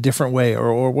in a different way,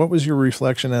 or what was your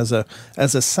reflection as a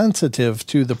sensitive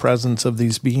to the presence of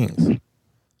these beings?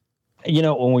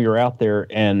 When we were out there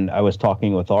and I was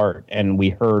talking with Art and we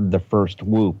heard the first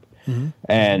whoop, mm-hmm.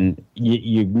 and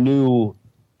you knew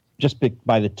just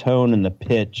by the tone and the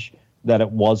pitch that it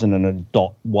was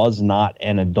not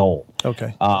an adult.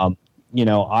 Okay.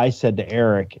 I said to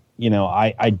Eric,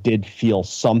 I did feel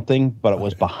something, but it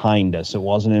was behind us. It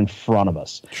wasn't in front of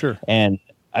us. Sure. And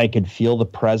I could feel the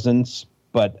presence,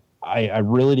 but I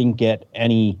really didn't get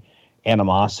any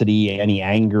animosity, any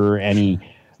anger,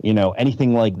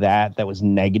 anything like that was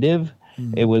negative.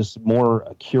 Mm-hmm. It was more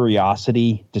a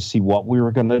curiosity to see what we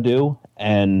were going to do.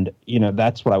 And,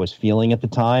 that's what I was feeling at the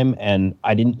time. And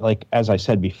I didn't, like, as I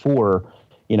said before,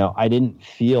 I didn't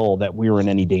feel that we were in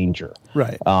any danger.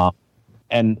 Right. I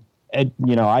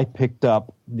picked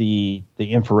up the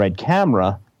infrared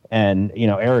camera, and,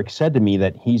 Eric said to me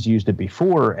that he's used it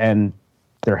before and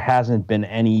there hasn't been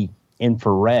any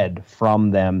infrared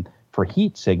from them for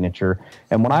heat signature.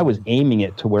 And when I was aiming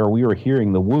it to where we were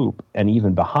hearing the whoop and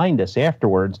even behind us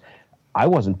afterwards, I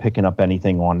wasn't picking up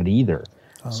anything on it either.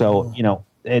 Oh. So,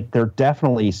 there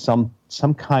definitely some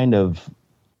kind of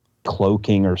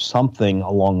cloaking or something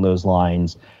along those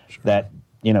lines. Sure. That,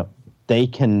 they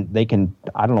can,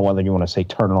 I don't know whether you want to say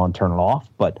turn it on, turn it off,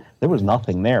 but there was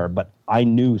nothing there, but I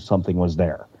knew something was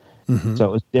there. Mm-hmm. So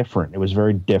it was different. It was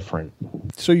very different.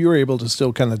 So you were able to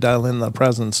still kind of dial in the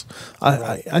presence.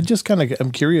 I just kind of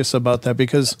am curious about that,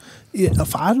 because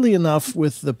oddly enough,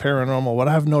 with the paranormal, what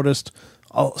I've noticed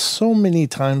so many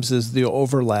times is the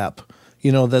overlap.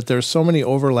 That there's so many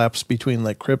overlaps between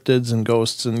like cryptids and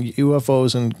ghosts and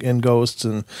UFOs and ghosts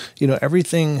and,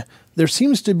 everything. There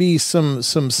seems to be some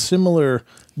similar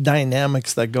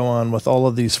dynamics that go on with all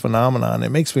of these phenomena. It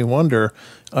makes me wonder,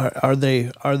 are they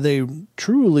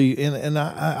truly, and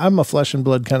I'm a flesh and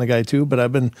blood kind of guy too, but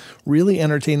I've been really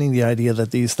entertaining the idea that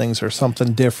these things are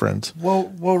something different. Well,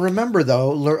 remember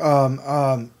though,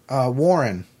 Lorraine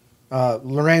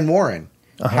Warren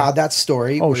had that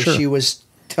story where she was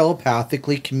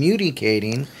telepathically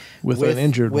communicating with an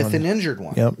injured one. With an injured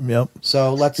one. Yep.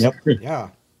 So let's. Yep. Yeah.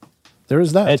 There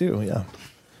is that too. Yeah.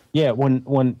 Yeah,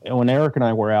 when Eric and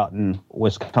I were out in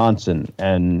Wisconsin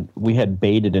and we had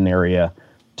baited an area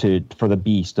for the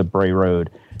beast of Bray Road,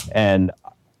 and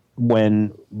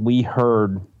when we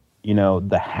heard,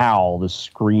 the howl, the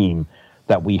scream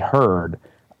that we heard,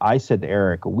 I said to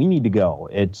Eric, "We need to go.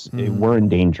 We're in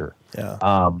danger."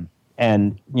 Yeah.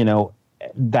 And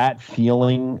that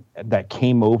feeling that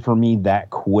came over me that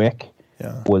quick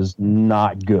was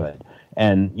not good.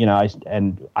 And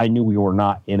I knew we were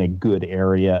not in a good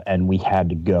area, and we had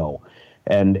to go.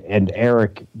 And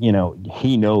Eric,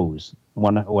 he knows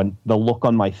when the look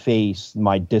on my face,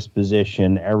 my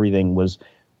disposition, everything was,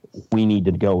 we need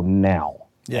to go now.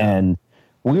 Yeah. And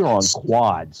we were on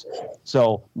quads,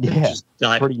 so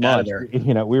pretty much,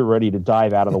 we were ready to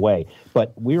dive out of the way.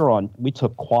 But we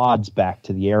took quads back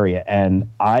to the area, and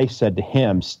I said to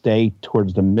him, "Stay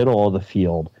towards the middle of the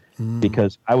field,"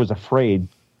 because I was afraid.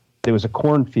 There was a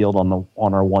cornfield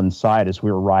on our one side as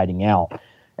we were riding out,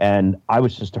 and I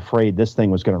was just afraid this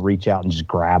thing was going to reach out and just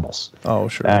grab us. Oh,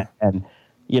 sure. And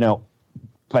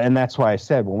that's why I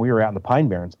said when we were out in the Pine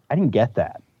Barrens, I didn't get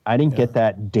that. I didn't get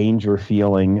that danger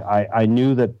feeling. I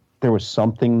knew that there was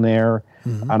something there,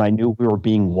 and I knew we were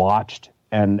being watched.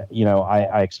 And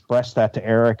I expressed that to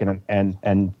Eric and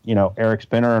Eric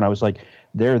Spinner, and I was like,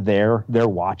 they're there, they're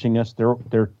watching us.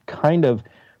 They're kind of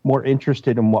more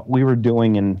interested in what we were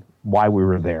doing and why we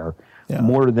were there,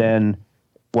 more than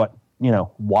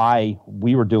why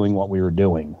we were doing what we were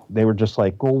doing. They were just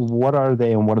like, well, what are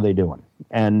they and what are they doing?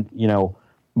 And,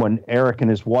 when Eric and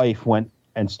his wife went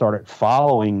and started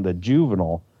following the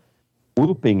juvenile,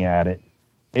 whooping at it,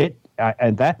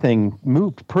 and that thing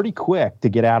moved pretty quick to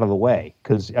get out of the way.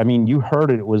 Because, you heard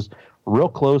it was real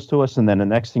close to us, and then the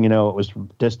next thing you know, it was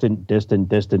distant,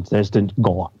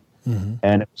 gone.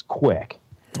 And it was quick.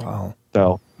 Wow.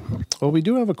 So, well, we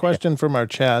do have a question from our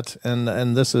chat,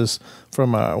 and this is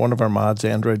from one of our mods,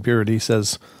 Android Purity.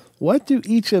 Says, what do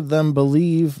each of them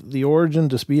believe the origin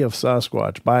to be of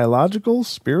Sasquatch? Biological,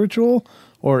 spiritual,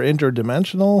 or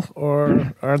interdimensional,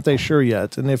 or aren't they sure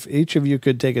yet? And if each of you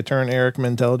could take a turn, Eric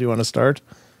Mintel, do you want to start?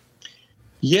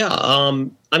 Yeah,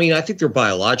 I think they're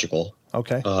biological.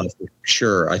 Okay. For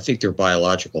sure. I think they're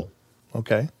biological.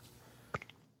 Okay.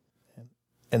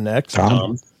 And next?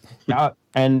 Tom?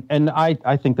 And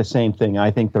I think the same thing. I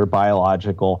think they're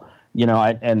biological.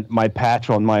 And my patch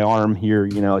on my arm here,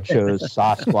 it shows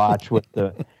Sasquatch with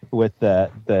the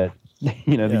the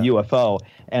UFO.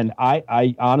 And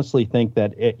I honestly think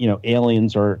that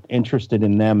aliens are interested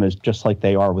in them as just like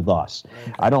they are with us.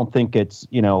 Okay. I don't think it's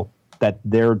that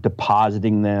they're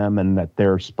depositing them and that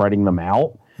they're spreading them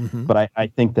out. But I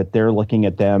think that they're looking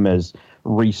at them as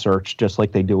research, just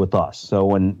like they do with us. So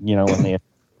when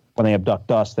they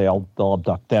abduct us, they'll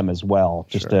abduct them as well,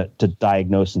 just to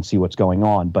diagnose and see what's going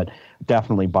on. But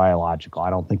definitely biological. I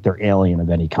don't think they're alien of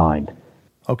any kind.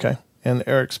 Okay. And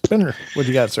Eric Spinner, what do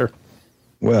you got, sir?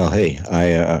 Well, hey,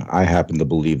 I happen to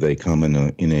believe they come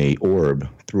in a orb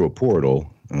through a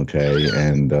portal. Okay,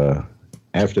 and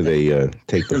after they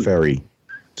take the ferry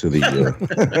to the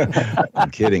I'm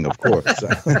kidding, of course.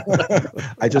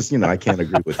 I just I can't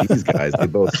agree with these guys. They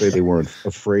both say they weren't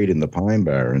afraid in the Pine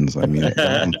Barrens. Dom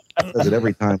says it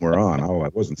every time we're on. Oh, I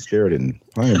wasn't scared in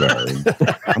Pine Barrens.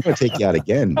 I'm going to take you out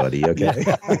again, buddy. Okay,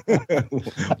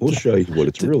 we'll show you what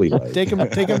it's really like. Take him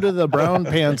to the brown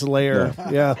pants lair.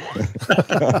 Yeah.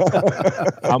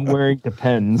 I'm wearing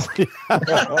Depends.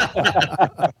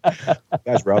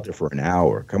 Guys, we're out there for an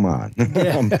hour. Come on.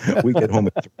 We get home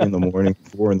at 3 in the morning,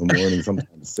 4 in the morning,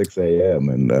 sometimes 6 a.m.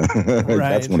 and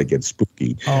that's when it gets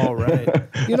spooky. Oh, right.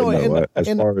 As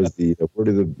far as the where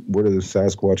do the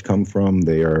Sasquatch come from?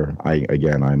 They are.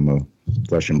 I'm a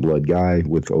flesh and blood guy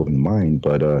with open mind,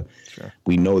 but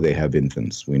we know they have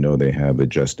infants. We know they have a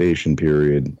gestation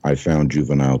period. I found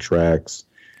juvenile tracks.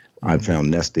 I found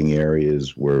nesting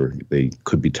areas where they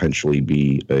could potentially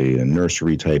be a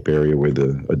nursery type area where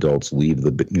the adults leave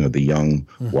the young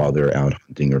while they're out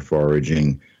hunting or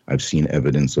foraging. I've seen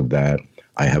evidence of that.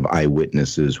 I have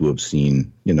eyewitnesses who have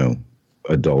seen,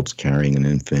 adults carrying an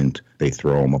infant. They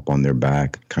throw them up on their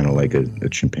back, kind of like a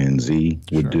chimpanzee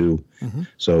would do.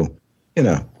 So,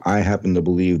 I happen to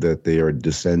believe that they are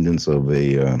descendants of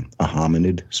a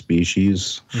hominid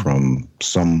species from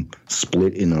some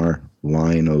split in our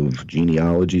line of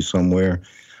genealogy somewhere.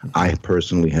 I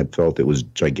personally had felt it was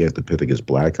Gigantopithecus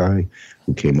blacki,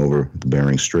 who came over the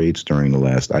Bering Straits during the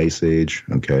last ice age,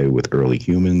 with early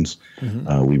humans.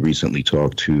 We recently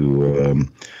talked to,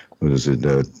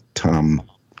 Tom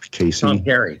Casey? Tom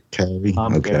Carey. Carey?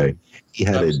 Tom Okay. Carey. He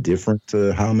had a different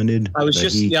hominid. I was gonna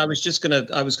say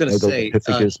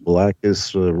Pithecus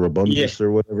blaccus robundus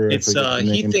or whatever. It's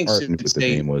he thinks it's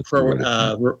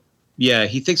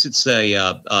he thinks it's a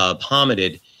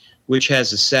hominid, which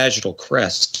has a sagittal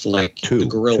crest like the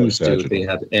gorillas do. They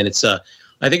have, and it's I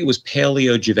think it was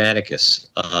Paleogavanicus.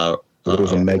 There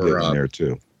was a mega in there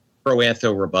too.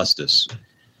 Proanthorobustus,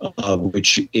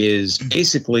 which is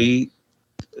basically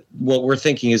what we're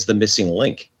thinking is the missing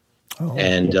link.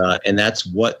 And that's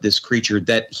what this creature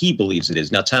that he believes it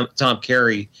is. Now, Tom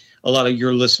Carey, a lot of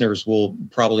your listeners will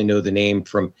probably know the name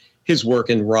from his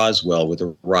work in Roswell with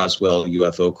the Roswell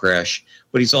UFO crash,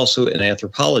 but he's also an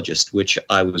anthropologist, which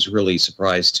I was really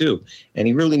surprised too. And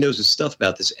he really knows his stuff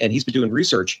about this, and he's been doing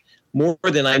research more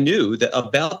than I knew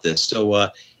about this.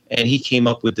 So, and he came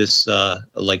up with this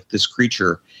this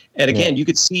creature. And again, you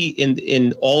could see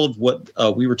in all of what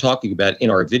we were talking about in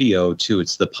our video too.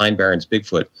 It's the Pine Barrens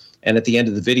Bigfoot. And at the end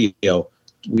of the video,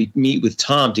 we meet with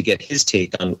Tom to get his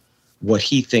take on what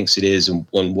he thinks it is and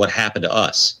what happened to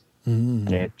us.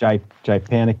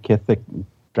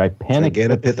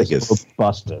 Giganopithecus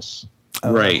robustus.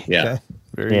 Right. Yeah. Okay.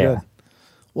 Very good.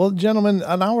 Well, gentlemen,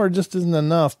 an hour just isn't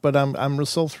enough, but I'm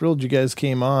so thrilled you guys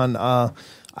came on.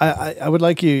 I would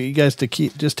like you guys to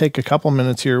just take a couple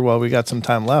minutes here while we got some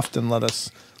time left and let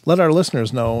our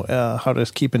listeners know how to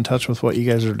keep in touch with what you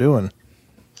guys are doing.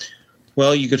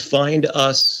 Well, you could find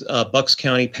us, Bucks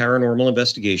County Paranormal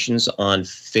Investigations, on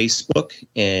Facebook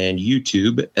and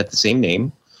YouTube at the same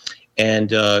name.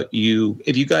 And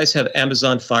if you guys have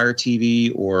Amazon Fire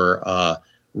TV or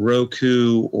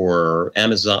Roku or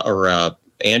Amazon or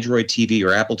Android TV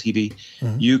or Apple TV,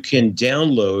 you can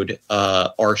download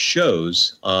our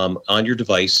shows on your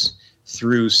device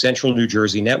through Central New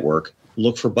Jersey Network.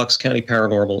 Look for Bucks County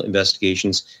Paranormal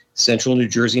Investigations, Central New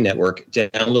Jersey Network.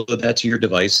 Download that to your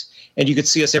device, and you can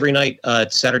see us every night,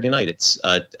 Saturday night. It's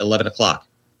 11 o'clock.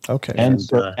 Okay. And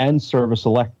Service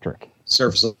Electric.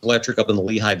 Service Electric up in the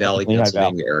Lehigh Valley,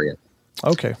 Pennsylvania area.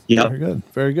 Okay. Yep. Very good.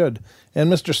 Very good.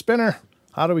 And Mr. Spinner,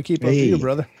 how do we keep up with you,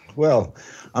 brother? Well,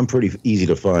 I'm pretty easy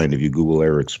to find. If you Google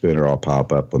Eric Spinner, I'll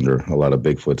pop up under a lot of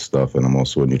Bigfoot stuff, and I'm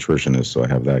also a nutritionist, so I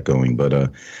have that going.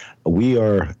 But we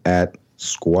are at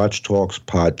Squatch Talks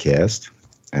Podcast,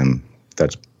 and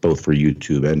that's both for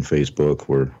YouTube and Facebook.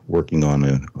 We're working on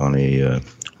a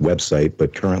website,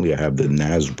 but currently I have the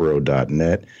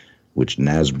NASBRO.net, which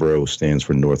NASBRO stands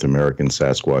for North American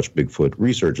Sasquatch Bigfoot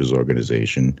Researchers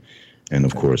Organization. And,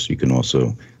 of course, you can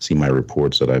also see my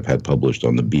reports that I've had published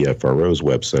on the BFRO's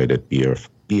website at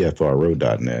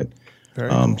BFRO.net.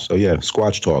 So, yeah,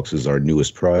 Squatch Talks is our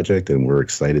newest project, and we're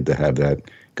excited to have that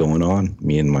going on,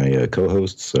 me and my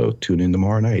co-hosts. So tune in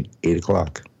tomorrow night, 8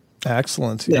 o'clock.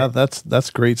 Excellent. Yeah,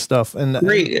 that's great stuff. And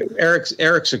great.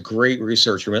 Eric's a great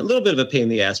researcher. A little bit of a pain in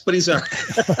the ass, but he's all right.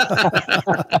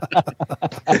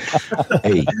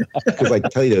 Hey, because I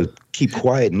tell you to keep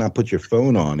quiet and not put your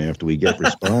phone on after we get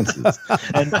responses.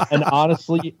 and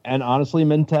honestly,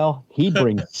 Mintel, he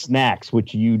brings snacks,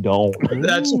 which you don't.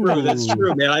 That's true. That's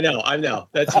true, man. I know.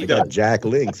 That's he got Jack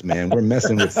Links, man. We're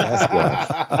messing with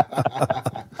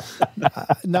Sasquatch.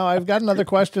 Now, I've got another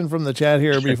question from the chat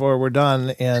here before we're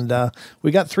done, and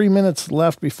we got 3 minutes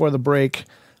left before the break.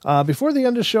 Before the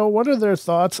end of the show, what are their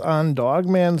thoughts on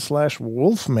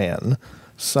Dogman/Wolfman?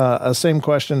 Same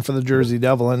question for the Jersey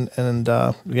Devil, and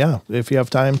if you have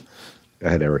time. Go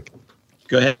ahead, Eric.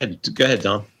 Go ahead,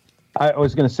 Dom. I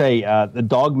was going to say the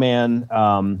Dogman.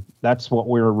 That's what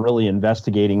we're really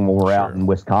investigating when we're out in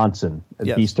Wisconsin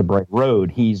at Beast of Bright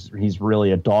Road. He's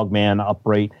really a Dogman,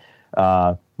 upright,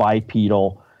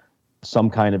 bipedal,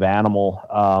 some kind of animal.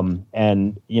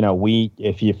 And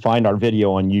if you find our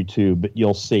video on YouTube,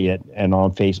 you'll see it, and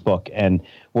on Facebook, and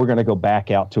we're going to go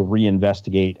back out to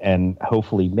reinvestigate and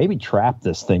hopefully maybe trap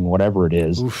this thing, whatever it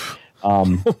is.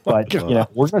 But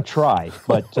we're going to try.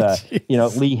 But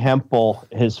Lee Hempel,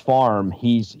 his farm,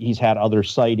 he's had other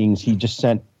sightings. He just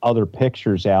sent other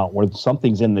pictures out where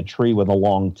something's in the tree with a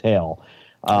long tail.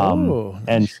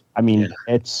 And I mean,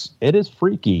 it is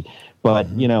freaky, but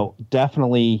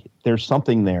definitely there's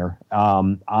something there.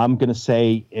 I'm going to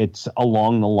say it's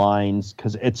along the lines,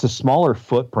 because it's a smaller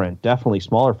footprint, definitely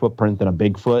smaller footprint than a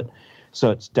Bigfoot. So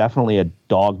it's definitely a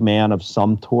Dogman of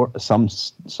some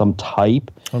type.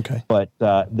 Okay. But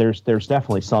there's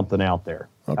definitely something out there.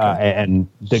 Okay. And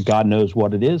God knows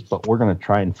what it is, but we're going to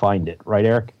try and find it. Right,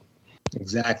 Eric?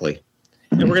 Exactly.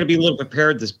 And we're going to be a little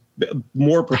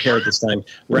more prepared this time,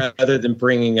 rather than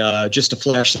bringing just a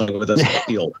flashlight with us in the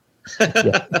field.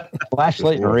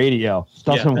 Flashlight and radio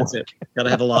doesn't work. Got to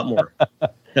have a lot more.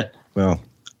 Well,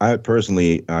 I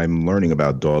personally, I'm learning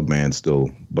about Dogman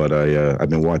still, but I've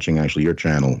been watching actually your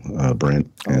channel,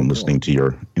 Brent, and listening to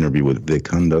your interview with Vic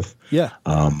Hunduff. Yeah.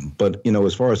 But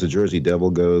as far as the Jersey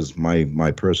Devil goes,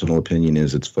 my personal opinion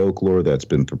is it's folklore that's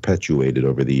been perpetuated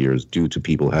over the years due to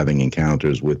people having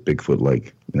encounters with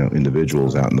Bigfoot-like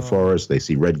individuals out in the forest. They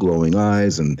see red glowing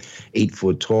eyes and 8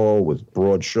 foot tall with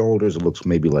broad shoulders. It looks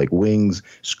maybe like wings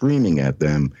screaming at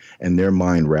them, and their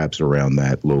mind wraps around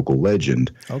that local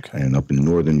legend. Okay. And up in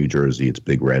northern New Jersey, it's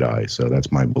Big Red Eye. So that's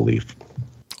my belief.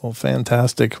 Well,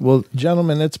 fantastic. Well,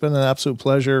 gentlemen, it's been an absolute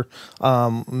pleasure.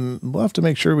 We'll have to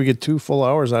make sure we get 2 full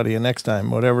hours out of you next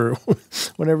time, whenever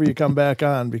you come back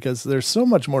on, because there's so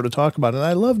much more to talk about. And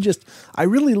I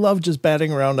really love just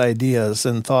batting around ideas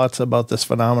and thoughts about this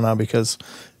phenomenon, because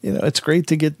it's great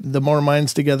to get the more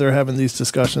minds together having these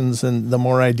discussions and the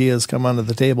more ideas come onto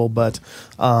the table. But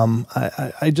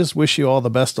I just wish you all the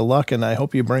best of luck, and I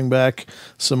hope you bring back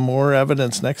some more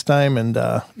evidence next time and,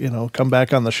 come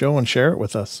back on the show and share it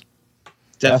with us.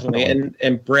 Definitely.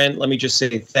 And Brent, let me just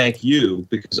say thank you,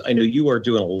 because I know you are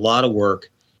doing a lot of work.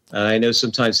 I know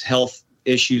sometimes health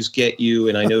issues get you,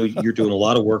 and I know you're doing a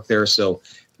lot of work there. So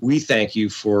we thank you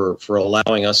for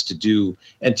allowing us to do,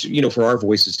 and to, for our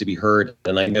voices to be heard.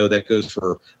 And I know that goes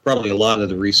for probably a lot of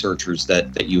the researchers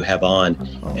that you have on.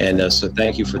 And so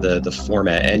thank you for the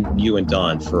format, and you and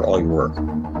Don for all your work.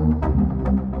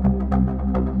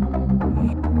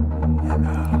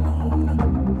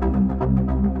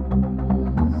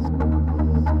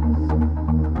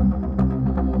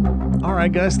 All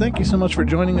right, guys, thank you so much for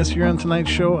joining us here on tonight's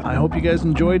show. I hope you guys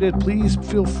enjoyed it. Please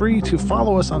feel free to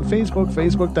follow us on Facebook,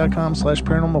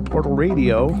 facebook.com/Paranormal Portal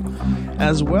Radio,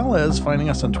 as well as finding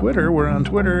us on Twitter. We're on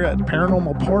Twitter at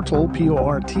Paranormal Portal,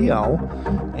 PORTL,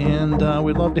 and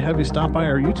we'd love to have you stop by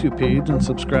our YouTube page and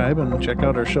subscribe and check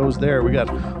out our shows there. We got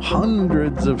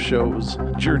hundreds of shows,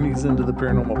 Journeys into the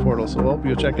Paranormal Portal, so I hope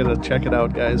you'll check it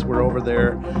out, guys. We're over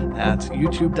there at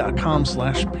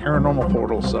youtube.com/Paranormal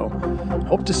Portal, so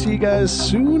hope to see you guys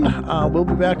soon. We'll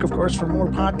be back, of course, for more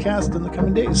podcasts in the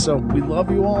coming days. So we love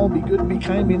you all. Be good, be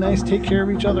kind, be nice. Take care of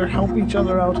each other. Help each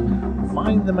other out.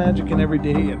 Find the magic in every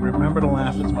day, and remember to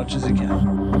laugh as much as you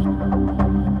can.